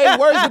 That's way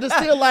worse, but it's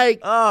still like,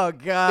 oh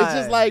god, it's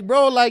just like,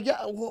 bro, like,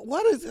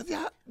 what is it?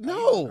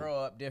 No. You grow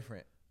up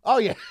different. Oh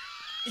yeah.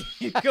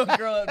 You gonna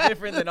grow up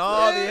different than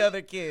all the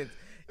other kids.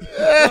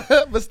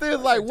 But still,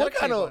 like, what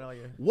kind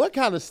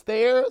of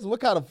stairs, what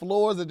kind of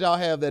floors did y'all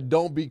have that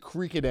don't be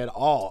creaking at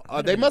all?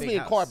 They must be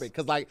in carpet,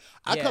 because like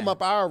I come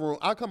up our room,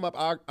 I come up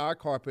our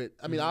carpet,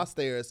 I mean our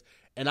stairs,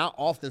 and I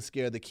often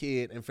scare the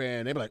kid and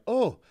Farron. They be like,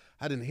 "Oh,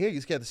 I didn't hear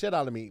you, scared the shit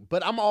out of me."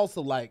 But I'm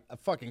also like a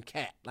fucking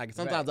cat. Like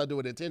sometimes I do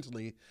it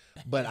intentionally,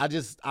 but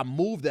I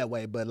move that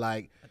way. But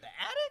like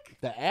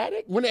the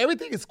attic, when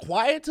everything is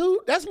quiet too,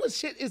 that's when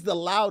shit is the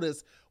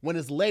loudest. When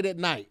it's late at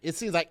night, it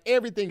seems like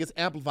everything is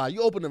amplified.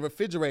 You open the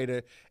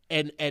refrigerator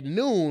and at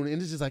noon,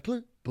 and it's just like,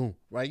 boom,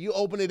 right? You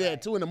open it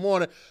at 2 a.m,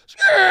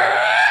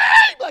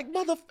 like,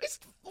 it's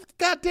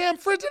goddamn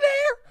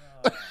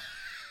Frigidaire.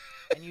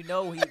 And you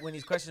know, when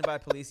he's questioned by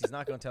police, he's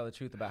not going to tell the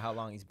truth about how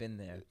long he's been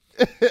there.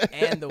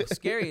 And the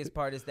scariest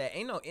part is that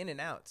ain't no in and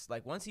outs.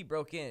 Like, once he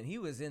broke in, he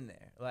was in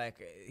there. Like,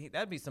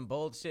 that'd be some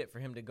bold shit for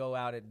him to go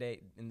out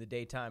in the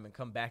daytime and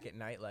come back at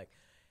night. Like,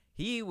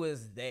 he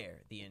was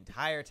there the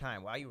entire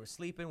time while you were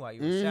sleeping, while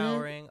you were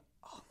showering,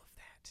 all of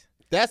that.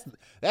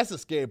 That's the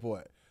scary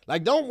part.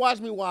 Like, don't watch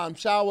me while I'm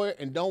showering,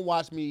 and don't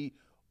watch me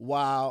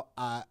while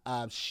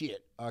I'm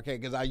shit, okay?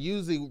 Because I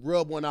usually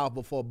rub one off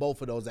before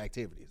both of those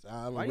activities.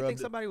 Why do you think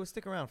somebody would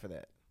stick around for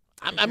that?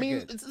 I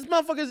mean, this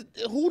motherfucker,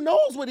 who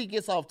knows what he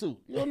gets off to?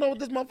 You don't know what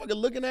this motherfucker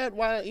looking at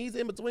while he's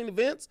in between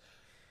events?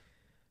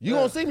 You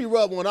gonna see me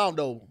rub one out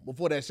though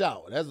before that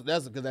shower.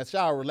 That's because that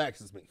shower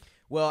relaxes me.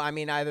 Well, I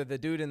mean, either the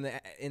dude in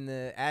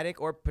the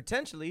attic or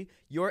potentially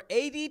your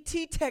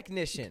ADT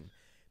technician,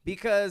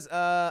 because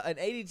an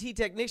ADT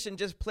technician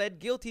just pled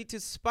guilty to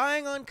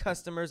spying on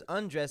customers,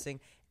 undressing,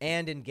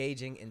 and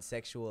engaging in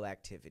sexual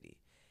activity.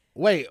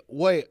 Wait.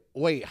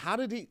 How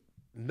did he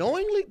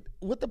knowingly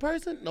with the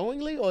person?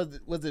 Knowingly, or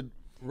was it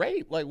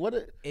rape? Like what?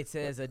 It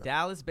says a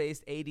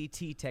Dallas-based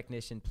ADT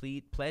technician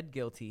pled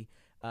guilty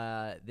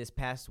this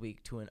past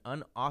week to an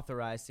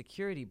unauthorized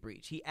security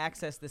breach. He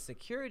accessed the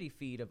security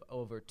feed of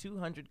over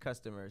 200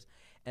 customers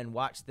and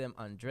watched them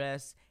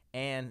undress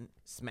and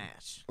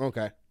smash.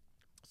 Okay.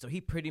 So he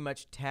pretty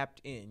much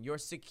tapped in. Your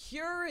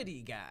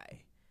security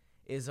guy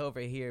is over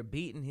here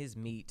beating his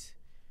meat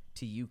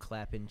to you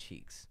clapping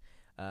cheeks.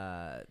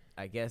 I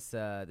guess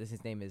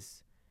his name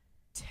is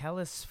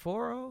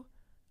Telesforo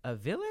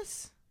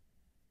Aviles?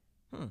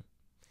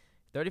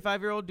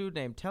 35-year-old dude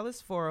named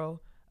Telesforo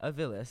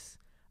Aviles.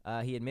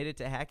 He admitted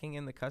to hacking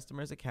in the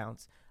customers'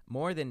 accounts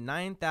more than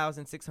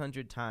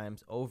 9,600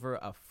 times over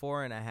a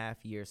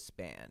 4.5-year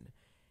span.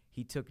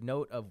 He took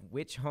note of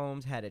which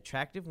homes had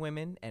attractive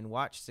women and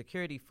watched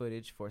security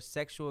footage for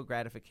sexual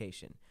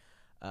gratification.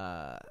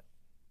 That's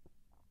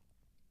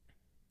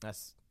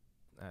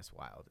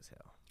wild as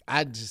hell.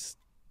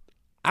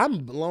 I'm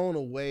blown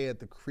away at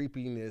the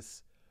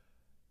creepiness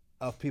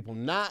of people.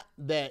 Not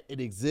that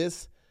it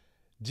exists,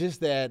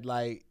 just that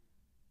like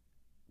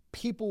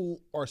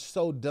people are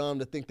so dumb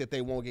to think that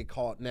they won't get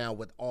caught now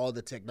with all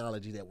the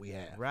technology that we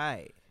have.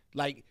 Right.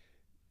 Like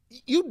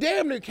you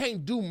damn near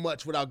can't do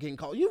much without getting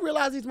caught. You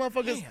realize these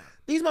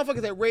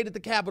motherfuckers that raided the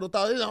Capitol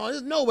thought,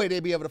 there's no way they'd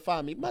be able to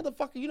find me.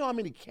 Motherfucker, you know how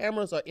many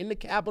cameras are in the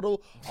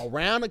Capitol,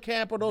 around the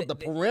Capitol, the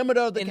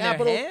perimeter of the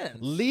Capitol,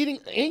 leading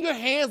in your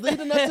hands,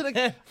 leading up to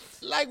the.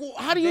 Like,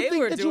 how do you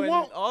think that you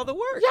want all the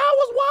work? Y'all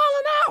was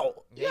wilding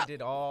out. They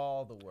did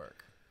all the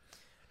work.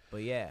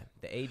 But yeah,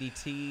 the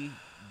ADT,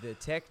 the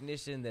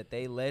technician that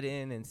they let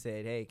in and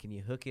said, "Hey, can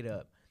you hook it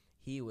up?"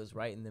 He was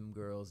writing them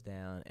girls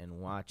down and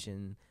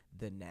watching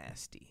the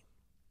nasty.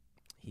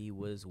 He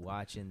was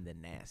watching the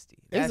nasty.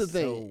 That's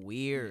so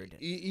weird.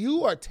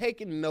 You are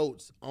taking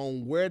notes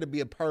on where to be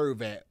a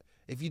perv at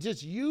if you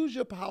just use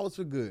your powers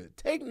for good.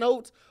 Take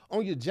notes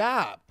on your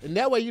job, and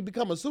that way you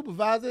become a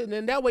supervisor, and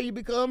then that way you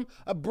become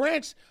a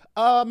branch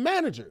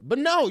manager. But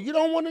no, you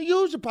don't want to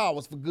use your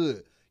powers for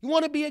good. You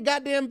want to be a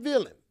goddamn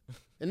villain,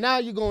 and now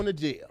you're going to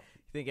jail.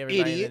 You think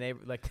everybody in the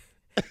neighborhood, like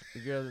the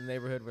girls in the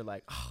neighborhood, were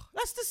like, "Oh,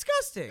 that's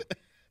disgusting."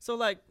 So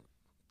like,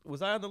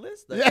 was I on the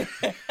list? Like,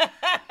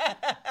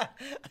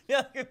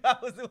 yeah, if I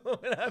was the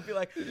woman, I'd be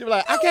like, you'd be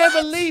like, I can't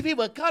believe he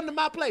would come to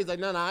my place. Like,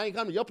 no, I ain't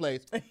come to your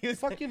place.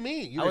 Fuck you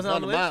mean? You I wasn't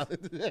on the list.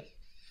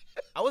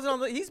 I wasn't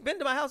on the. He's been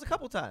to my house a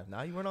couple times.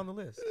 Now you weren't on the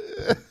list.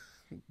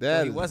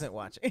 He wasn't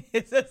watching.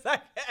 It's just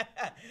like,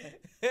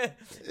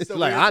 it's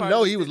like I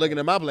know he was looking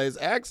at my place.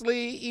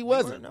 Actually, he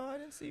wasn't. No, I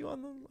didn't see you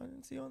on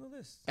the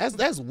list.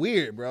 That's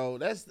weird, bro.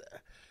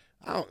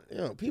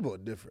 People are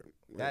different.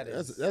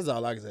 That's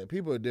all I can say.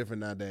 People are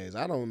different nowadays.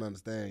 I don't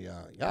understand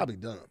y'all. Y'all be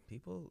dumb.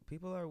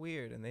 People are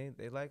weird, and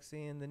they like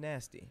seeing the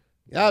nasty.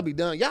 Y'all be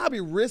dumb. Y'all be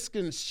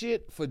risking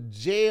shit for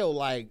jail.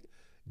 Like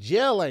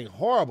jail ain't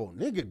horrible,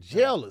 nigga.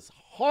 Jail is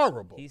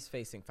horrible. He's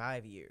facing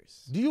 5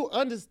 years. Do you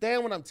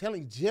understand what I'm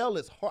telling you? Jail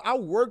is horrible. I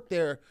worked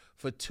there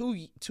for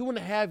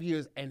 2.5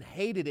 years and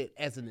hated it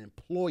as an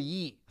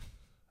employee,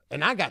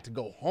 and I got to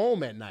go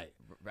home at night.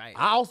 Right.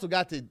 I also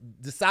got to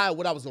decide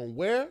what I was gonna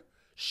wear.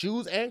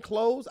 Shoes and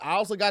clothes. I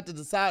also got to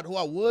decide who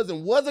I was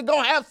and wasn't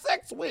going to have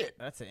sex with.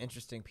 That's an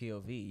interesting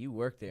POV. You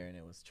worked there and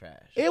it was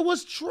trash. It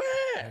was trash.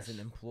 As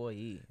an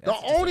employee. The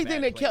only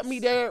thing that kept me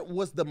there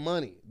was the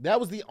money. That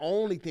was the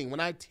only thing. When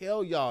I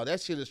tell y'all that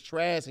shit is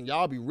trash and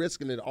y'all be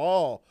risking it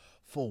all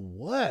for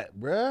what,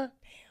 bruh? Damn.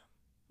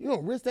 You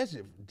don't risk that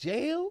shit for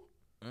jail?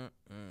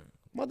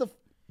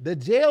 The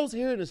jails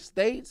here in the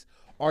States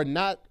are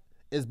not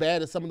as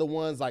bad as some of the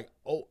ones like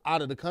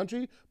out of the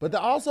country, but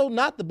they're also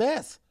not the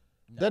best.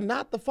 No. They're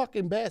not the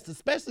fucking best,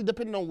 especially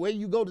depending on where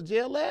you go to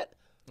jail at.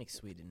 I think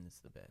Sweden is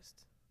the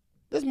best.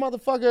 This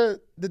motherfucker,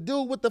 the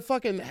dude with the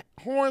fucking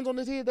horns on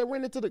his head that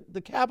went into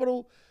the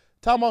Capitol,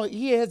 talking about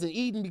he hasn't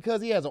eaten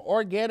because he has an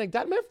organic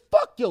diet. Man,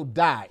 fuck your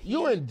diet.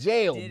 You're in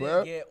jail,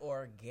 bro. Get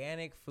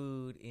organic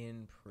food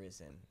in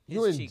prison.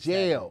 You're in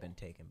jail. Been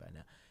taken by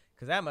now.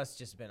 Because that must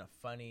just been a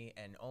funny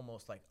and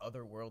almost like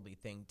otherworldly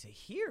thing to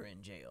hear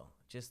in jail.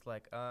 Just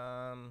like,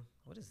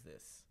 what is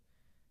this?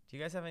 Do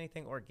you guys have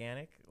anything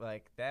organic?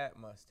 Like, that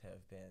must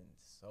have been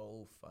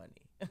so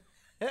funny.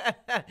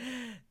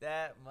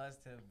 That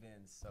must have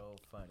been so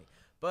funny.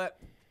 But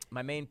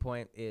my main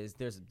point is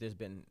there's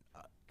been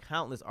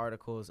countless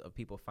articles of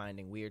people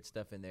finding weird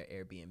stuff in their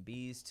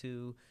Airbnbs,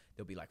 too.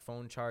 There'll be, like,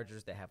 phone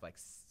chargers that have, like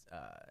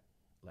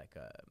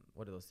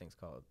what are those things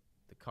called?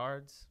 The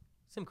cards?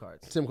 SIM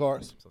cards. SIM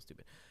cards. So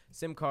stupid.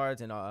 SIM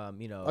cards and, Are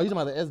you talking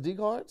about the SD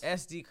cards?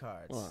 SD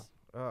cards.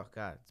 Oh,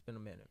 God. It's been a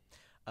minute.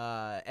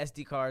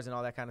 SD cards and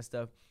all that kind of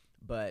stuff.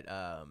 But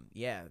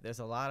yeah, there's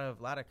a lot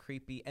of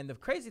creepy. And the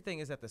crazy thing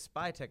is that the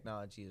spy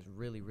technology is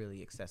really,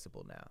 really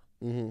accessible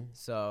now. Mm-hmm.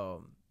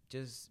 So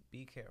just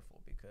be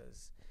careful,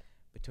 because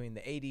between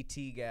the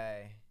ADT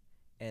guy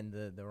and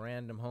the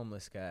random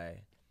homeless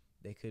guy,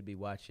 they could be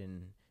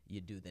watching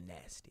you do the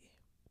nasty.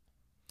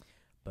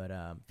 But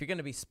if you're going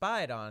to be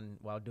spied on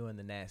while doing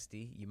the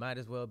nasty, you might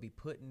as well be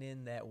putting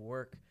in that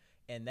work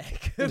and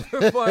that good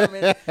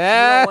performance. You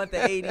don't want the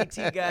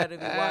ADT guy to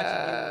be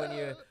watching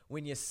you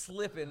when you're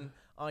slipping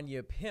on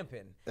your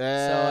pimping.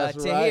 So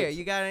Tahir,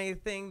 you got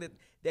anything that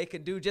they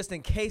could do just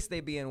in case they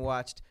being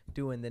watched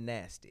doing the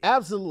nasty?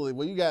 Absolutely.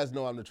 Well, you guys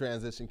know I'm the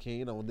transition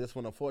king. On this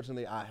one,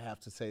 unfortunately, I have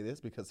to say this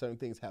because certain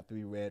things have to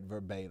be read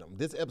verbatim.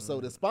 This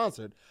episode is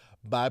sponsored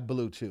by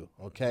Blue Chew,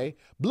 okay?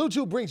 Blue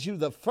Chew brings you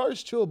the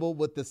first chewable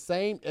with the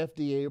same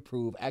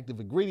FDA-approved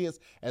active ingredients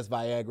as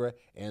Viagra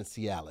and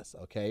Cialis,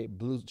 okay?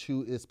 Blue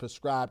Chew is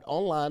prescribed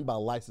online by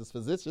licensed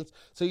physicians,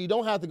 so you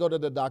don't have to go to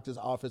the doctor's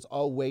office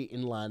or wait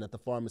in line at the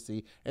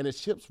pharmacy, and it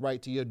ships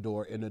right to your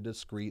door in a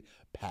discreet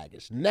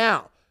package.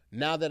 Now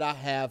that I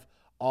have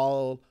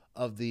all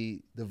of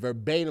the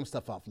verbatim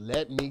stuff off,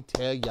 let me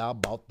tell y'all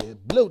about this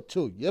Blue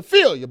Chew. You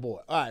feel your boy.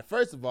 All right,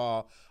 first of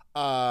all,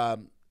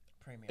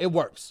 it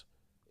works.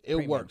 It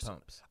Premium works.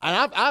 pumps.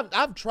 And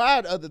I've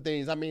tried other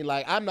things. I mean,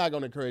 like, I'm not going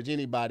to encourage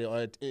anybody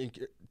or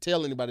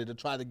tell anybody to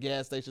try the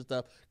gas station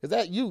stuff, because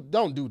that, you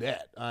don't do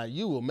that.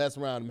 You will mess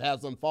around and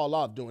have something fall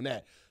off doing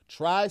that.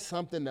 Try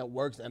something that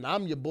works. And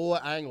I'm your boy.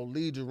 I ain't going to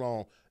lead you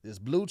wrong. This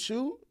Blue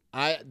Chew,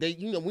 they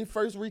when we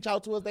first reach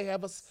out to us, they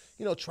have us,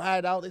 try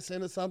it out. They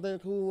send us something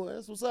cool.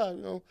 That's what's up.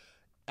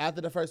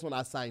 After the first one,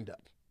 I signed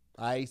up.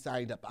 I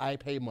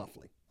pay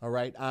monthly. All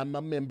right. I'm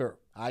a member.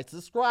 I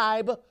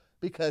subscribe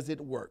because it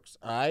works.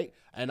 All right.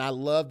 And I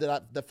love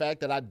the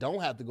fact that I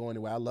don't have to go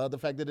anywhere. I love the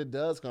fact that it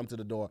does come to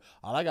the door.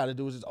 All I got to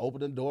do is just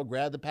open the door,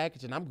 grab the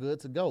package, and I'm good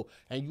to go.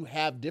 And you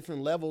have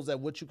different levels at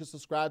what you can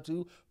subscribe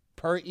to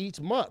per each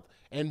month.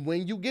 And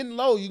when you getting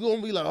low, you're going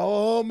to be like,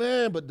 oh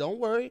man, but don't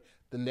worry.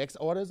 The next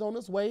order is on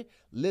its way.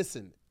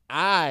 Listen,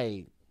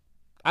 I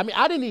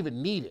didn't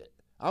even need it.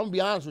 I'm going to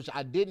be honest with you.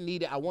 I didn't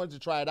need it. I wanted to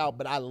try it out,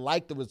 but I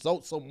liked the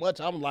results so much.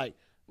 I'm like,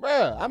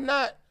 bruh, I'm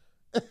not,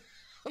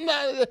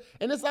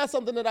 and it's not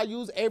something that I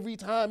use every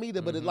time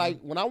either, but it's like,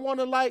 when I want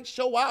to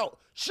show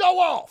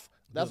off.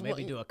 That's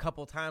maybe do a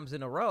couple times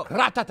in a row.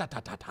 Shooting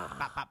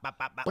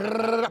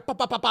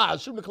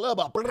the club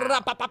up.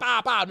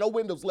 No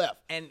windows left.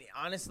 And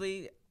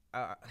honestly,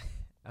 I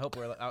hope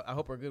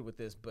we're good with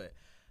this, but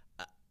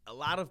a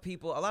lot of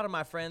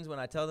my friends, when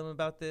I tell them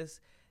about this,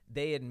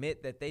 they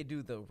admit that they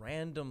do the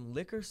random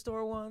liquor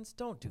store ones.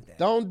 Don't do that.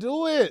 Don't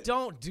do it.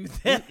 Don't do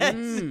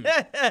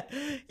that.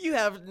 You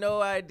have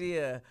no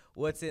idea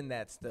what's in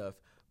that stuff.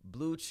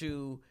 Blue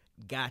Chew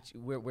got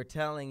you. We're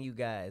telling you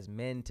guys,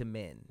 men to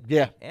men.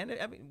 Yeah. And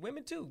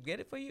women too. Get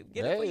it for you.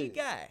 Get it for your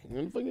guy.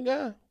 Get it for your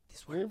guy.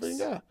 This works. Get it for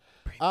your guy.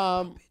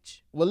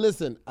 Well,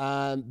 listen,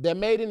 they're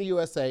made in the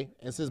USA,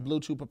 and since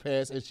Blue Chew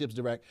prepares and ships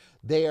direct,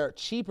 they are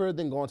cheaper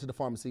than going to the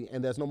pharmacy,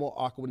 and there's no more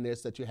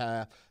awkwardness that you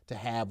have to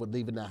have with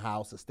leaving the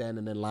house and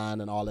standing in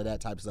line and all of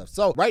that type of stuff.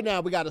 So right now,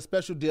 we got a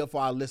special deal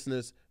for our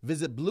listeners.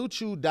 Visit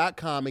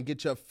BlueChew.com and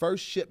get your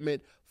first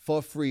shipment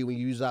for free when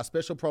you use our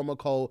special promo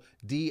code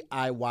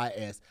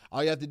DIYS.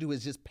 All you have to do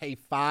is just pay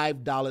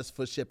 $5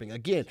 for shipping.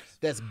 Again,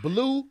 that's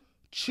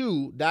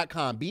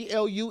BlueChew.com,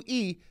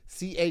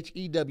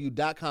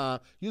 BlueChew.com.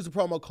 Use the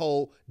promo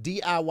code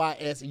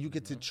DIYS and you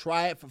get to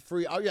try it for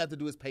free. All you have to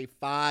do is pay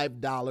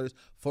 $5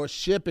 for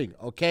shipping,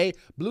 okay?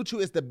 Blue Chew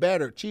is the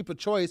better, cheaper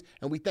choice,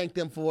 and we thank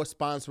them for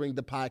sponsoring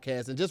the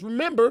podcast. And just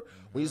remember,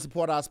 when you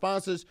support our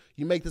sponsors,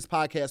 you make this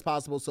podcast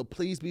possible, so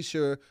please be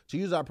sure to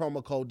use our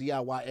promo code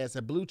DIYS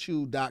at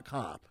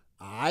BlueChew.com. All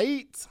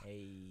right?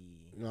 Hey.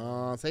 You know what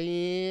I'm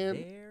saying?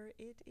 There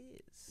it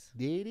is.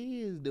 There it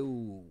is,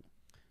 dude.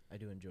 I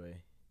do enjoy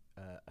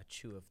a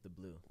chew of the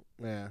blue.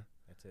 Yeah.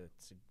 It's a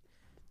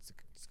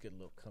good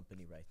little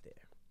company right there.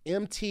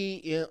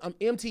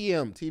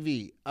 MTM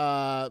TV.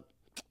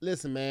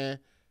 Listen, man.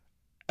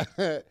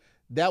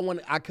 That one,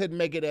 I couldn't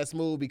make it as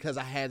smooth because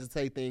I had to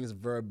say things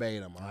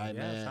verbatim. All right,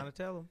 man. Yeah, trying to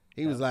tell him.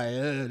 He was like,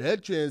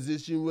 that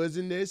transition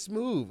wasn't that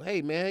smooth.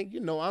 Hey, man,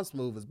 I'm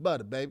smooth as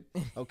butter, baby.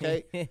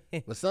 Okay?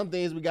 But some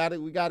things we gotta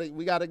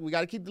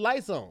keep the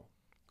lights on.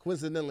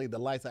 Coincidentally, the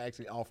lights are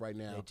actually off right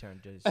now.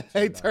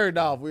 They turned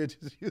off. We're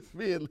just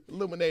being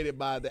illuminated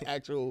by the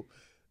actual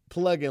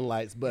plug-in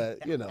lights, but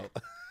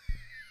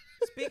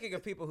Speaking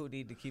of people who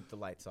need to keep the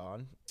lights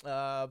on,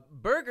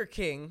 Burger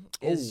King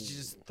is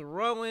just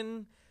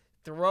throwing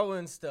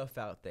stuff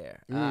out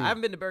there. I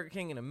haven't been to Burger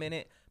King in a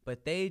minute,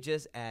 but they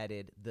just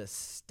added the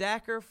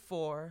Stacker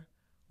 4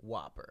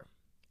 Whopper,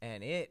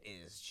 and it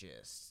is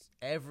just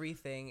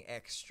everything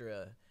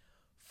extra.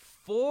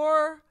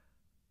 4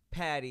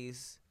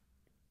 patties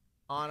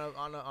on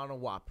a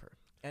Whopper,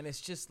 and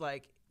it's just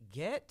like,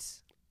 get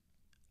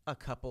a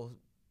couple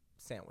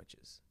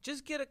sandwiches,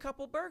 just get a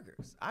couple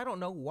burgers. I don't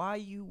know why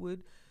you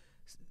would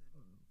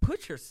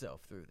put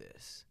yourself through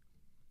this.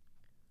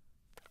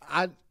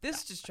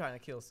 This is just trying to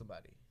kill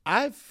somebody.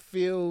 I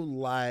feel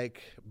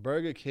like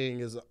Burger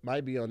King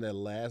might be on their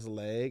last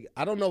leg.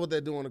 I don't know what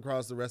they're doing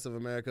across the rest of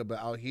America, but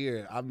out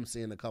here, I'm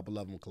seeing a couple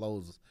of them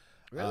close.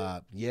 Really?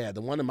 Yeah,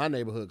 the one in my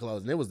neighborhood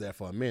closed, and it was there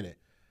for a minute.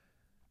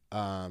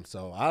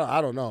 So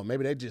I don't know.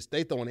 Maybe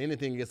they throwing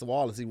anything against the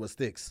wall to see what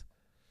sticks.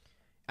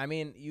 I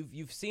mean,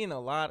 you've seen a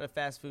lot of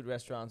fast food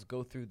restaurants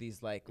go through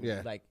these like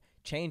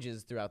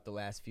changes throughout the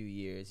last few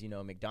years. You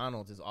know,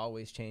 McDonald's is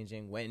always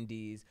changing.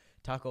 Wendy's,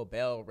 Taco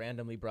Bell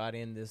randomly brought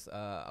in this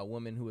a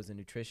woman who was a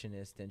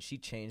nutritionist, and she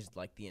changed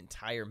like the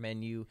entire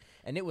menu,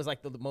 and it was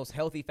like the most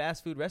healthy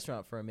fast food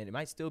restaurant for a minute. It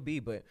might still be,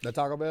 but the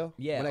Taco Bell,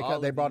 yeah,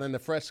 when they brought in the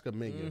fresh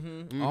menu.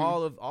 Mm-hmm.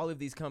 All of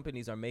these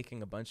companies are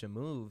making a bunch of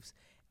moves.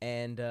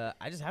 And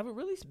I just haven't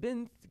really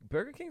been.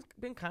 Burger King's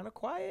been kind of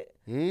quiet.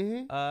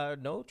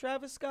 Mm-hmm. No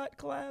Travis Scott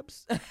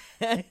collabs.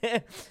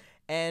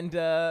 And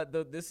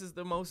this is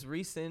the most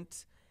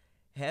recent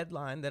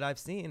headline that I've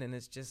seen, and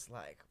it's just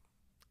like,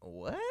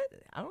 what?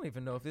 I don't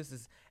even know if this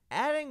is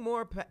adding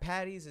more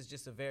patties is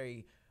just a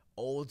very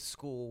old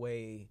school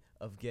way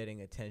of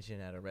getting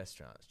attention at a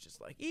restaurant. It's just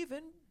like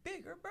even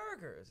bigger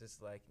burgers.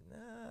 It's like,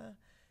 nah,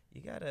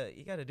 you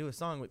gotta do a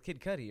song with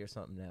Kid Cudi or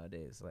something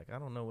nowadays. Like I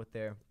don't know what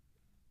their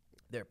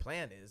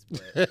plan is,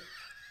 but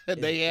I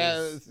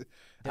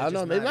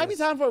don't know. It might be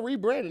time for a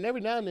rebranding.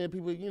 Every now and then,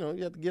 people, you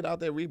have to get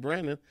out there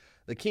rebranding.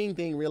 The King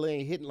thing really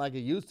ain't hitting like it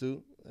used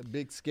to. A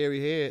big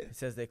scary head. It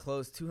says they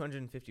closed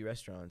 250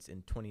 restaurants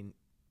in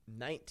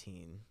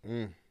 2019,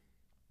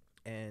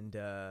 and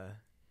I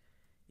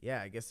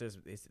guess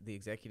the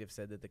executive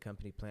said that the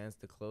company plans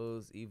to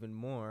close even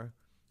more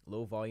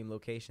low volume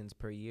locations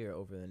per year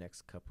over the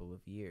next couple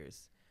of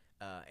years.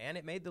 And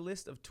it made the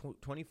list of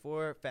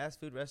 24 fast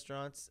food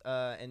restaurants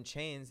and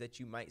chains that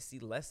you might see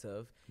less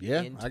of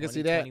in 2021, I can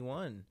see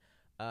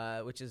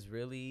that. Which is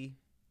really,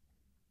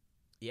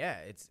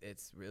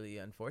 it's really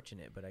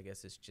unfortunate, but I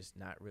guess it's just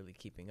not really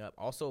keeping up.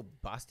 Also,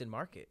 Boston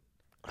Market.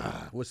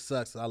 Which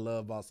sucks. I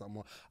love Boston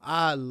Market.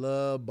 I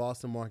love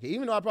Boston Market.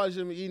 Even though I probably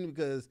shouldn't be eating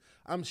because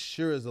I'm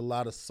sure there's a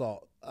lot of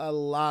salt, a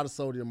lot of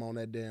sodium on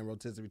that damn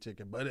rotisserie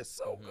chicken, but it's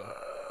so good.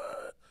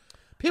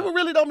 People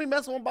really don't be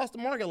messing with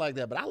Boston Market like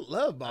that, but I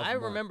love Boston Market. I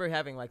remember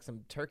having like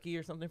some turkey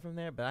or something from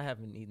there, but I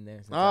haven't eaten there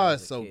since I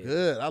was a kid.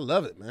 Good. I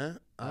love it, man.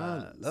 I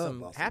love some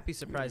Boston happy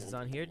surprises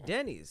on here.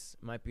 Denny's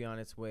might be on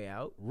its way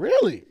out.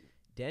 Really?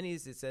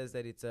 Denny's, it says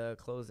that it's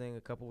closing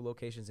a couple of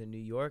locations in New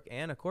York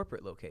and a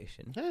corporate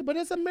location. Hey, but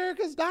it's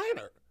America's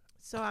Diner.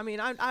 So, I mean,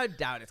 I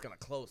doubt it's going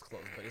to close,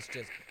 but it's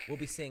just we'll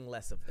be seeing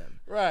less of them.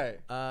 Right.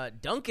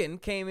 Dunkin'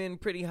 came in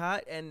pretty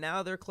hot, and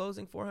now they're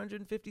closing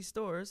 450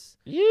 stores.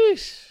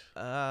 Yeesh.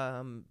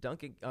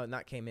 Dunkin'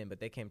 not came in, but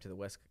they came to the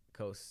West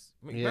Coast.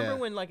 Remember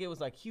when like it was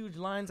like huge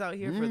lines out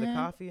here for the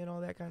coffee and all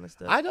that kind of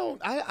stuff?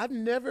 I've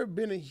never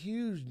been a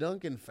huge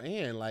Dunkin'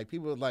 fan. Like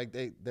people like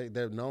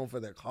they're known for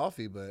their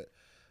coffee, but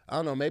I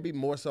don't know, maybe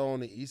more so on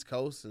the East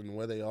Coast and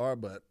where they are,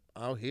 but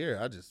out here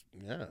I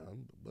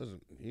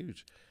wasn't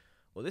huge.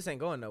 Well, this ain't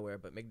going nowhere,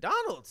 but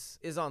McDonald's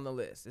is on the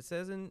list. It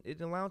says it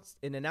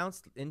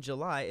announced in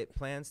July it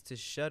plans to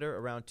shutter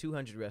around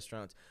 200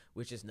 restaurants,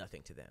 which is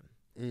nothing to them.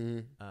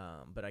 Mm-hmm.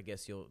 But I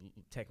guess you'll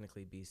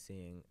technically be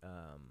seeing.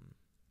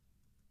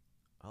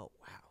 Oh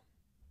wow,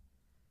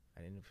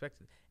 I didn't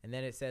expect it. And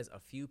then it says a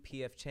few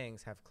PF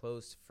Chang's have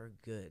closed for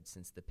good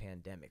since the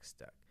pandemic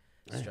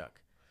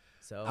struck.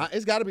 So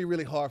it's got to be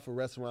really hard for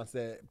restaurants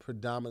that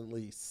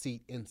predominantly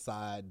seat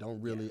inside, don't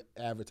really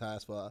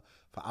advertise for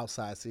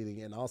outside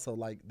seating, and also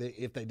like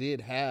if they did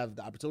have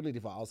the opportunity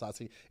for outside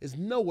seating, it's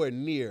nowhere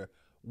near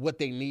what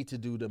they need to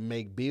do to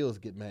make bills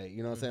get made.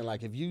 You know what I'm saying?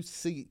 Like if you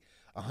seat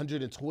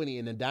 120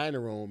 in the dining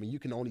room and you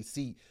can only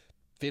seat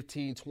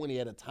 15, 20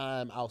 at a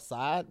time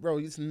outside, bro,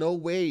 there's no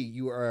way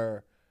you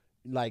are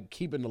like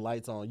keeping the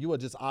lights on. You are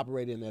just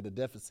operating at a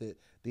deficit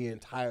the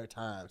entire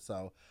time.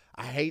 So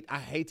I hate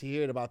to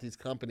hear it about these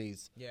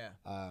companies. Yeah.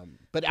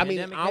 But I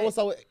mean,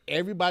 also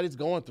everybody's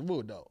going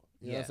through it though.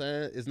 You know what I'm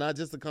saying? It's not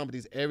just the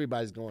companies.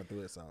 Everybody's going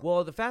through it. So.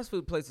 Well, the fast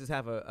food places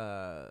have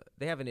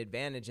they have an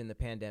advantage in the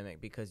pandemic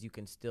because you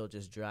can still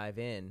just drive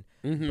in.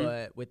 Mm-hmm.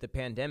 But with the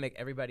pandemic,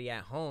 everybody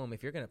at home,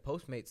 if you're going to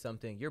Postmate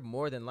something, you're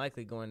more than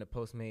likely going to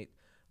Postmate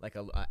like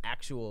a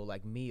actual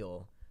like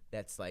meal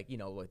that's like, you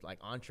know, with like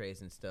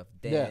entrees and stuff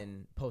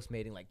than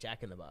Postmating like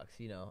Jack in the Box.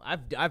 You know,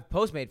 I've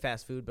Postmate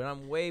fast food, but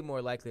I'm way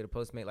more likely to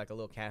Postmate like a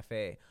little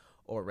cafe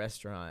or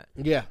restaurant.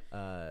 Yeah.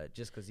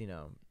 Just because, you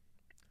know,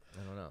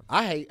 I don't know.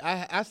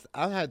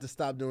 I had to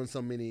stop doing so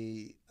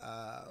many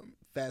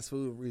fast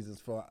food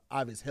reasons for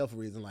obvious health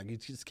reasons. Like you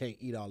just can't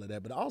eat all of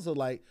that. But also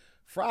like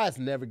fries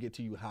never get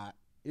to you hot.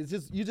 It's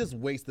just you just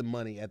wasting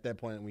money at that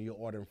point when you're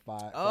ordering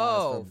fries.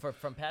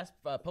 From past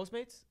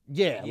Postmates?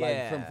 Yeah,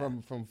 like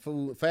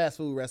from fast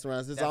food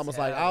restaurants. It's almost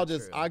like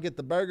I'll get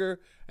the burger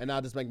and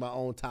I'll just make my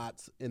own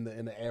tots in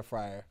the air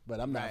fryer.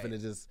 But I'm not gonna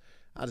it's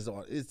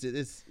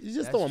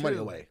just throwing money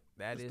away.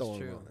 That is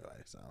true.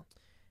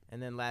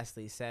 And then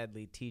lastly,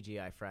 sadly,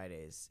 TGI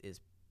Fridays is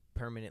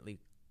permanently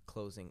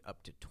closing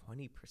up to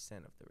 20%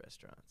 of the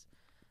restaurants.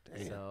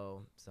 Damn.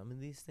 So some of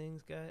these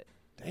things got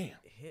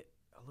hit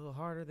a little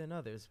harder than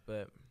others,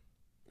 but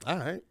All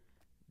right.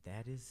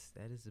 That is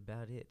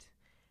about it.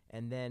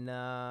 And then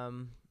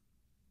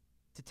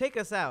to take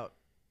us out,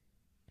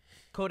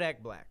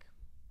 Kodak Black.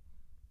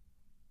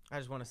 I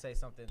just want to say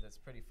something that's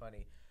pretty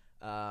funny.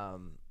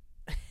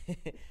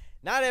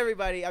 Not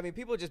everybody. I mean,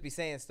 people just be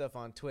saying stuff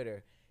on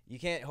Twitter. You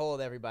can't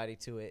hold everybody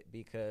to it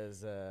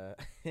because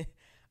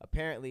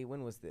apparently,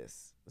 when was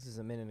this? This is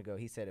a minute ago.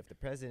 He said, if the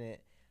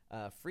president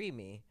free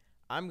me,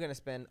 I'm going to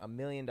spend $1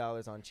 million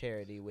on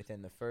charity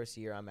within the first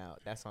year I'm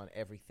out. That's on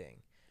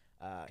everything.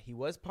 He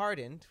was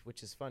pardoned,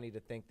 which is funny to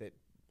think that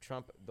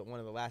Trump, one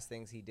of the last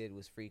things he did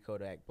was free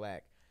Kodak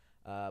Black.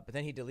 But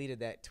then he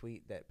deleted that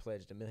tweet that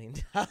pledged $1 million.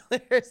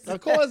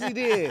 Of course he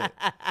did.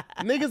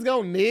 Niggas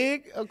gonna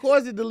nig. Of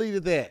course he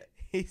deleted that.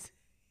 He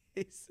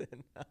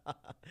said, nah.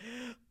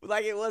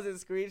 Like, it wasn't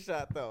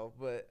screenshot, though.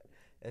 But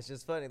it's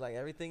just funny. Like,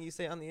 everything you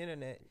say on the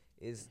internet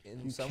is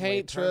in some way You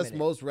can't trust permanent.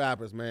 most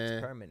rappers, man.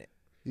 It's permanent.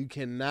 You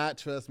cannot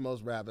trust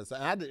most rappers.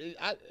 I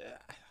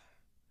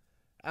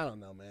don't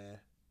know, man.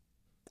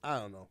 I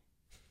don't know.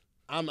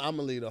 I'm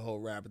gonna leave the whole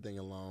rapper thing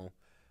alone.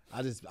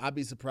 I'd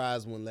be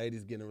surprised when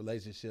ladies get in a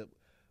relationship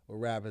with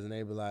rappers and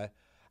they be like,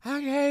 I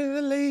can't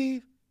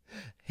believe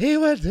he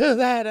would do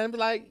that. And be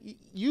like,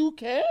 you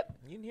can't?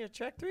 You didn't hear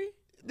track 3?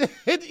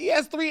 He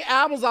has 3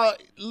 albums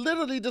out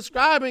literally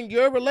describing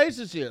your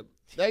relationship.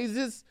 They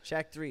just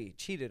Track 3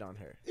 cheated on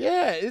her.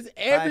 Yeah, it's 5,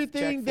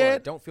 everything track 4,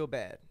 that don't feel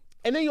bad.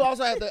 And then you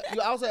also have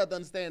to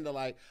understand that,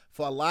 like,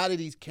 for a lot of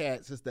these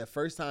cats, it's their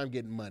first time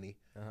getting money,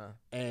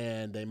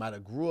 and they might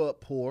have grew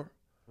up poor.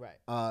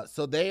 Right.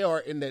 So they are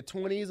in their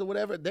 20s or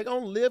whatever. They're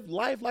gonna live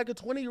life like a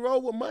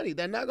 20-year-old with money.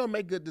 They're not gonna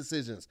make good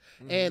decisions,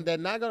 and they're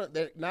not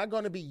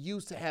gonna be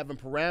used to having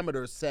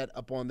parameters set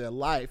up on their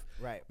life.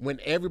 Right. When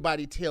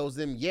everybody tells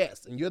them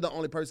yes, and you're the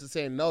only person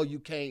saying no, you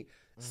can't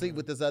sleep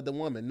with this other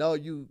woman. No,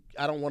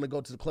 I don't want to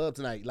go to the club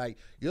tonight. Like,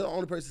 you're the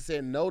only person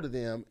saying no to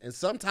them. And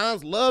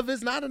sometimes love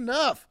is not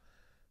enough.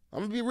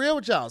 I'm gonna be real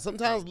with y'all.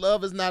 Sometimes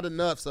love is not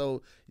enough.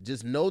 So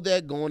just know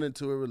that going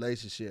into a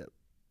relationship.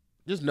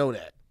 Just know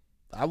that.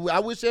 I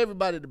wish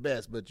everybody the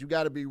best, but you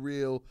got to be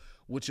real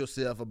with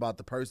yourself about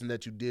the person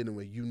that you're dealing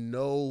with. You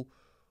know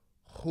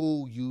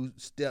who you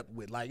stepped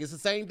with. Like, it's the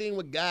same thing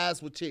with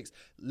guys with chicks.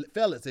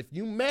 Fellas, if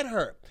you met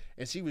her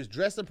and she was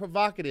dressed and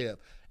provocative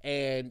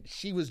and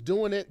she was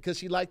doing it because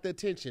she liked the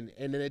attention,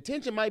 and the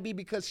attention might be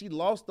because she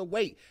lost the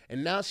weight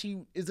and now she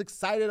is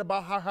excited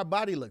about how her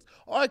body looks,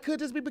 or it could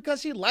just be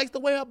because she likes the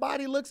way her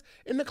body looks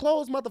in the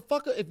clothes.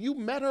 Motherfucker, if you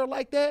met her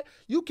like that,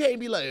 you can't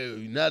be like,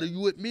 hey, now that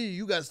you with me,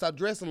 you gotta stop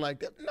dressing like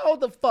that. No,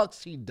 the fuck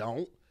she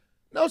don't.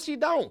 No, she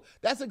don't.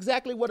 That's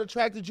exactly what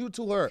attracted you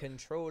to her.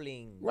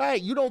 Controlling.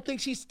 Right. You don't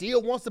think she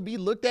still wants to be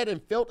looked at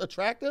and felt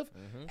attractive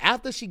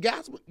after she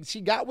got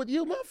with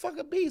you?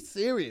 Motherfucker, be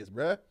serious,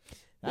 bruh.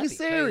 Be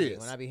serious. Crazy.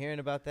 When I be hearing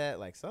about that,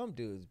 like, some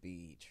dudes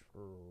be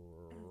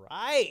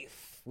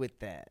rife with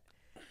that.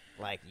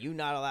 Like, you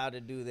not allowed to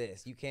do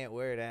this. You can't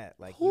wear that.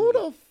 Like, who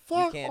the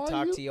fuck you can't are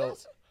talk you? to your.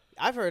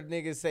 I've heard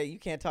niggas say you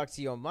can't talk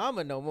to your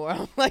mama no more.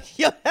 I'm like,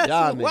 yo, that's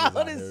Y'all wild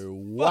niggas as fuck.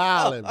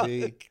 wildin',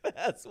 B.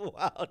 That's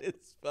wild as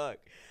fuck.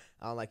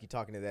 I don't like you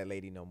talking to that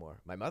lady no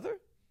more. My mother?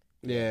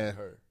 Yeah.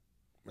 Her.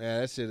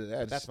 Yeah,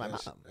 that's my mom.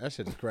 That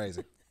shit is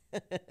crazy.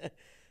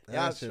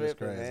 Y'all shit is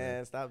tripping, crazy.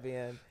 man. Stop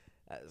being.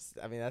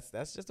 I mean,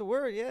 that's just a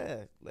word. Yeah.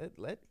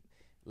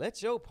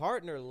 Let your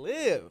partner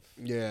live.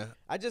 Yeah.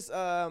 I just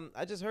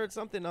heard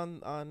something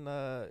on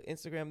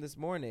Instagram this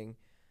morning.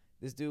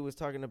 This dude was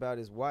talking about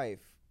his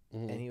wife,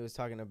 and he was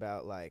talking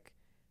about, like,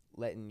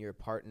 letting your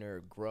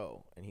partner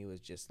grow, and he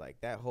was just like,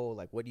 that whole,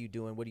 like, what are you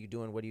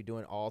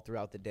doing all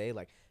throughout the day?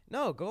 Like,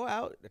 no, go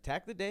out,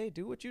 attack the day,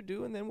 do what you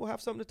do, and then we'll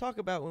have something to talk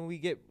about when we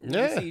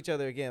see each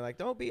other again. Like,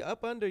 don't be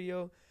up under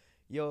your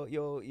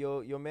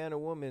man or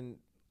woman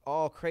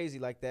all crazy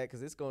like that,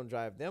 because it's gonna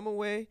drive them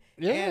away,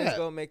 and it's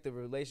gonna make the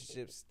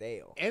relationship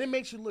stale, and it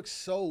makes you look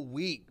so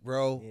weak,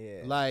 bro.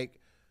 Yeah. Like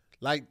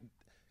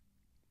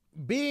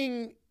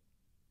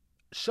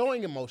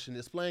showing emotion,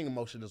 displaying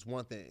emotion is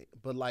one thing,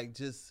 but, like,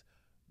 just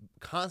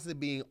constantly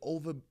being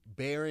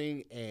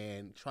overbearing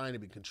and trying to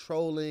be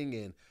controlling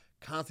and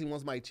constantly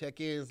wants somebody to check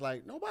in. It's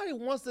like, nobody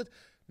wants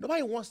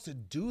to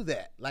do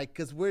that. Like,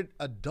 because we're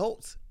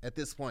adults at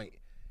this point.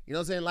 You know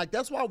what I'm saying? Like,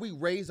 that's why we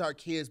raise our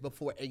kids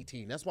before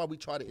 18. That's why we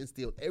try to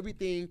instill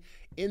everything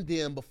in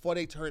them before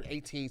they turn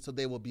 18 so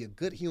they will be a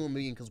good human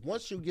being. Because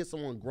once you get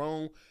someone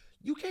grown,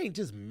 you can't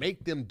just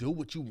make them do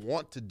what you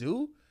want to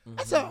do.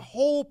 That's a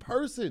whole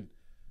person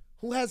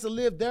who has to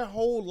live their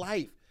whole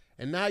life.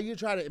 And now you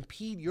try to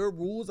impede your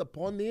rules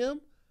upon them?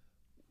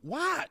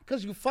 Why?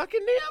 Because you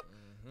fucking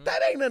them?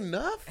 That ain't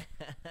enough.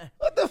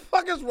 What the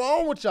fuck is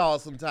wrong with y'all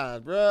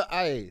sometimes, bro?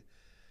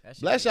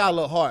 Bless y'all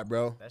little heart,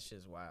 bro. That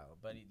shit's wild.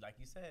 But like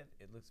you said,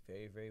 it looks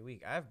very, very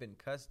weak. I've been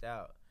cussed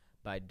out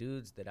by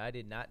dudes that I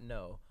did not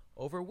know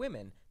over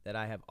women that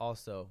I have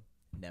also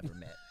never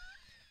met.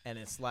 And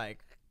it's like,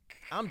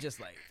 I'm just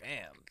like,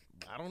 damn,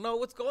 I don't know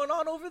what's going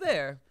on over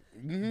there.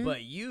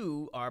 But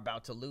you are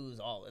about to lose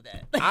all of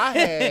that. I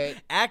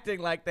had acting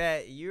like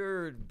that,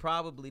 you're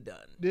probably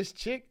done. This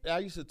chick I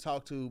used to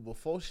talk to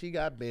before she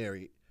got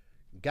married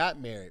got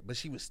married, but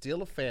she was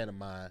still a fan of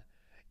mine.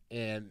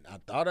 And I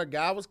thought her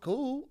guy was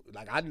cool.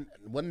 Like, I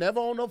was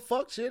never on no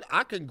fuck shit.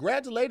 I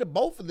congratulated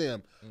both of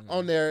them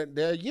on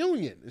their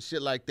union and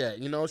shit like that.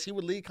 You know, she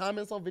would leave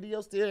comments on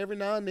videos still every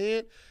now and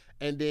then.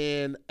 And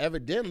then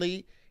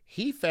evidently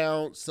he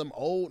found some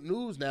old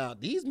news. Now,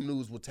 these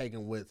news were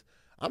taken with,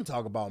 I'm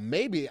talking about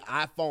maybe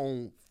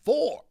iPhone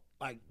 4.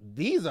 Like,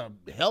 these are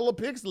hella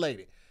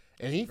pixelated.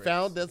 And he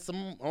found that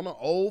some on an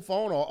old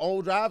phone or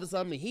old drive or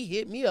something. He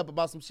hit me up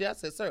about some shit. I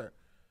said, sir,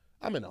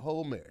 I'm in a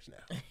whole marriage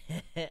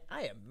now.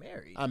 I am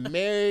married. I'm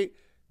married.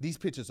 These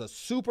pictures are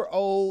super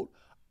old.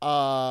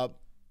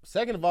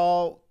 Second of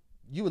all,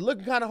 you were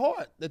looking kind of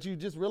hard that you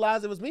just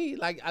realized it was me.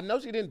 Like, I know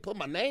she didn't put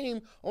my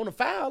name on the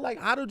file. Like,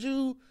 how did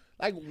you,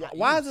 like,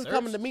 why is this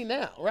coming to me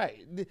now?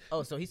 Right.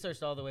 Oh, so he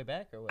searched all the way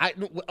back or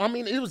what? I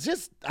mean, it was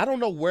just, I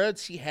don't know where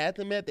she had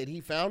them at that he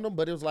found them,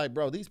 but it was like,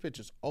 bro, these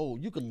pictures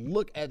old. You can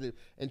look at it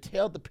and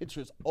tell the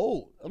picture is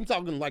old. I'm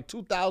talking like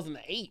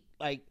 2008.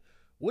 Like,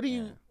 what are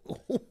you...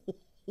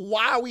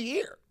 Why are we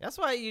here? That's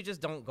why you just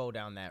don't go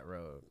down that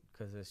road,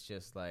 because it's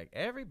just like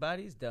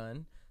everybody's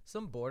done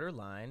some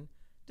borderline,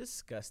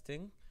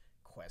 disgusting,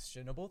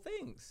 questionable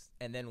things.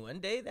 And then one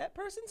day that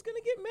person's going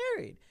to get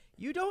married.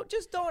 You don't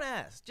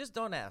ask. Just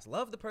don't ask.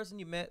 Love the person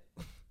you met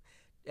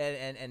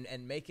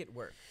and make it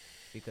work.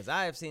 Because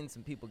I have seen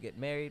some people get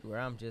married where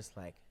I'm just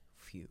like,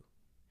 phew.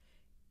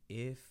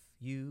 If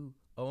you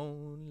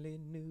only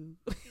knew.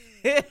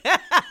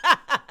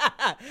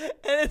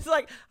 And it's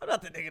like, I'm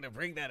not the nigga to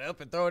bring that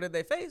up and throw it in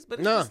their face, but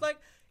it's just like,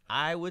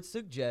 I would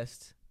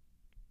suggest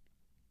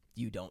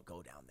you don't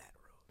go down that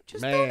road.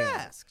 Just don't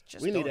ask.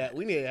 We need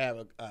to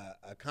have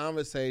a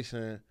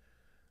conversation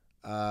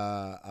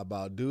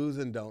about do's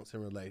and don'ts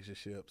in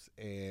relationships,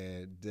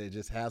 and to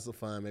just have some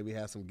fun. Maybe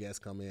have some guests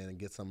come in and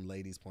get some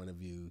ladies' point of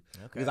view.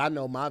 Okay. Because I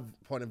know my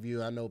point of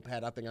view. I know,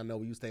 Pat, I think I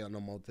know you stay on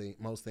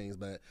most things,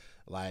 but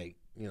like,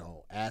 you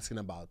know, asking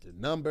about the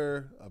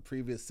number of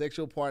previous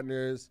sexual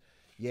partners,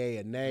 yay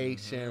or nay,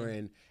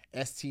 sharing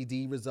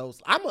STD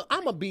results.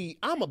 I'ma be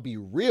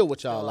real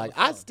with y'all. Like,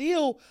 I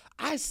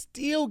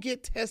still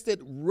get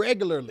tested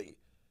regularly.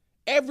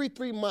 Every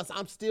 3 months,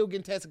 I'm still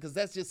getting tested because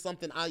that's just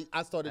something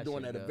I started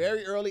doing at a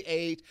very early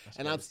age,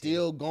 and I'm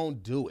still going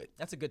to do it.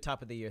 That's a good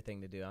top of the year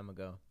thing to do. I'm going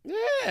to go.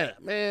 Yeah,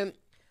 man.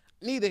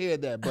 Neither here nor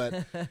there,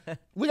 but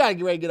we got to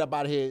get ready to get up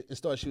out of here and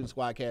start shooting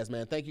Squadcast,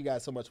 man. Thank you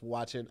guys so much for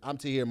watching. I'm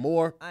to hear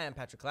more. I am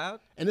Patrick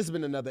Cloud. And this has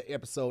been another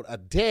episode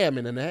of Damn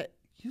Internet.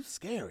 You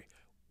scary.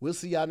 We'll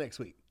see y'all next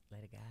week.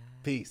 Later, guys.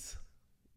 Peace.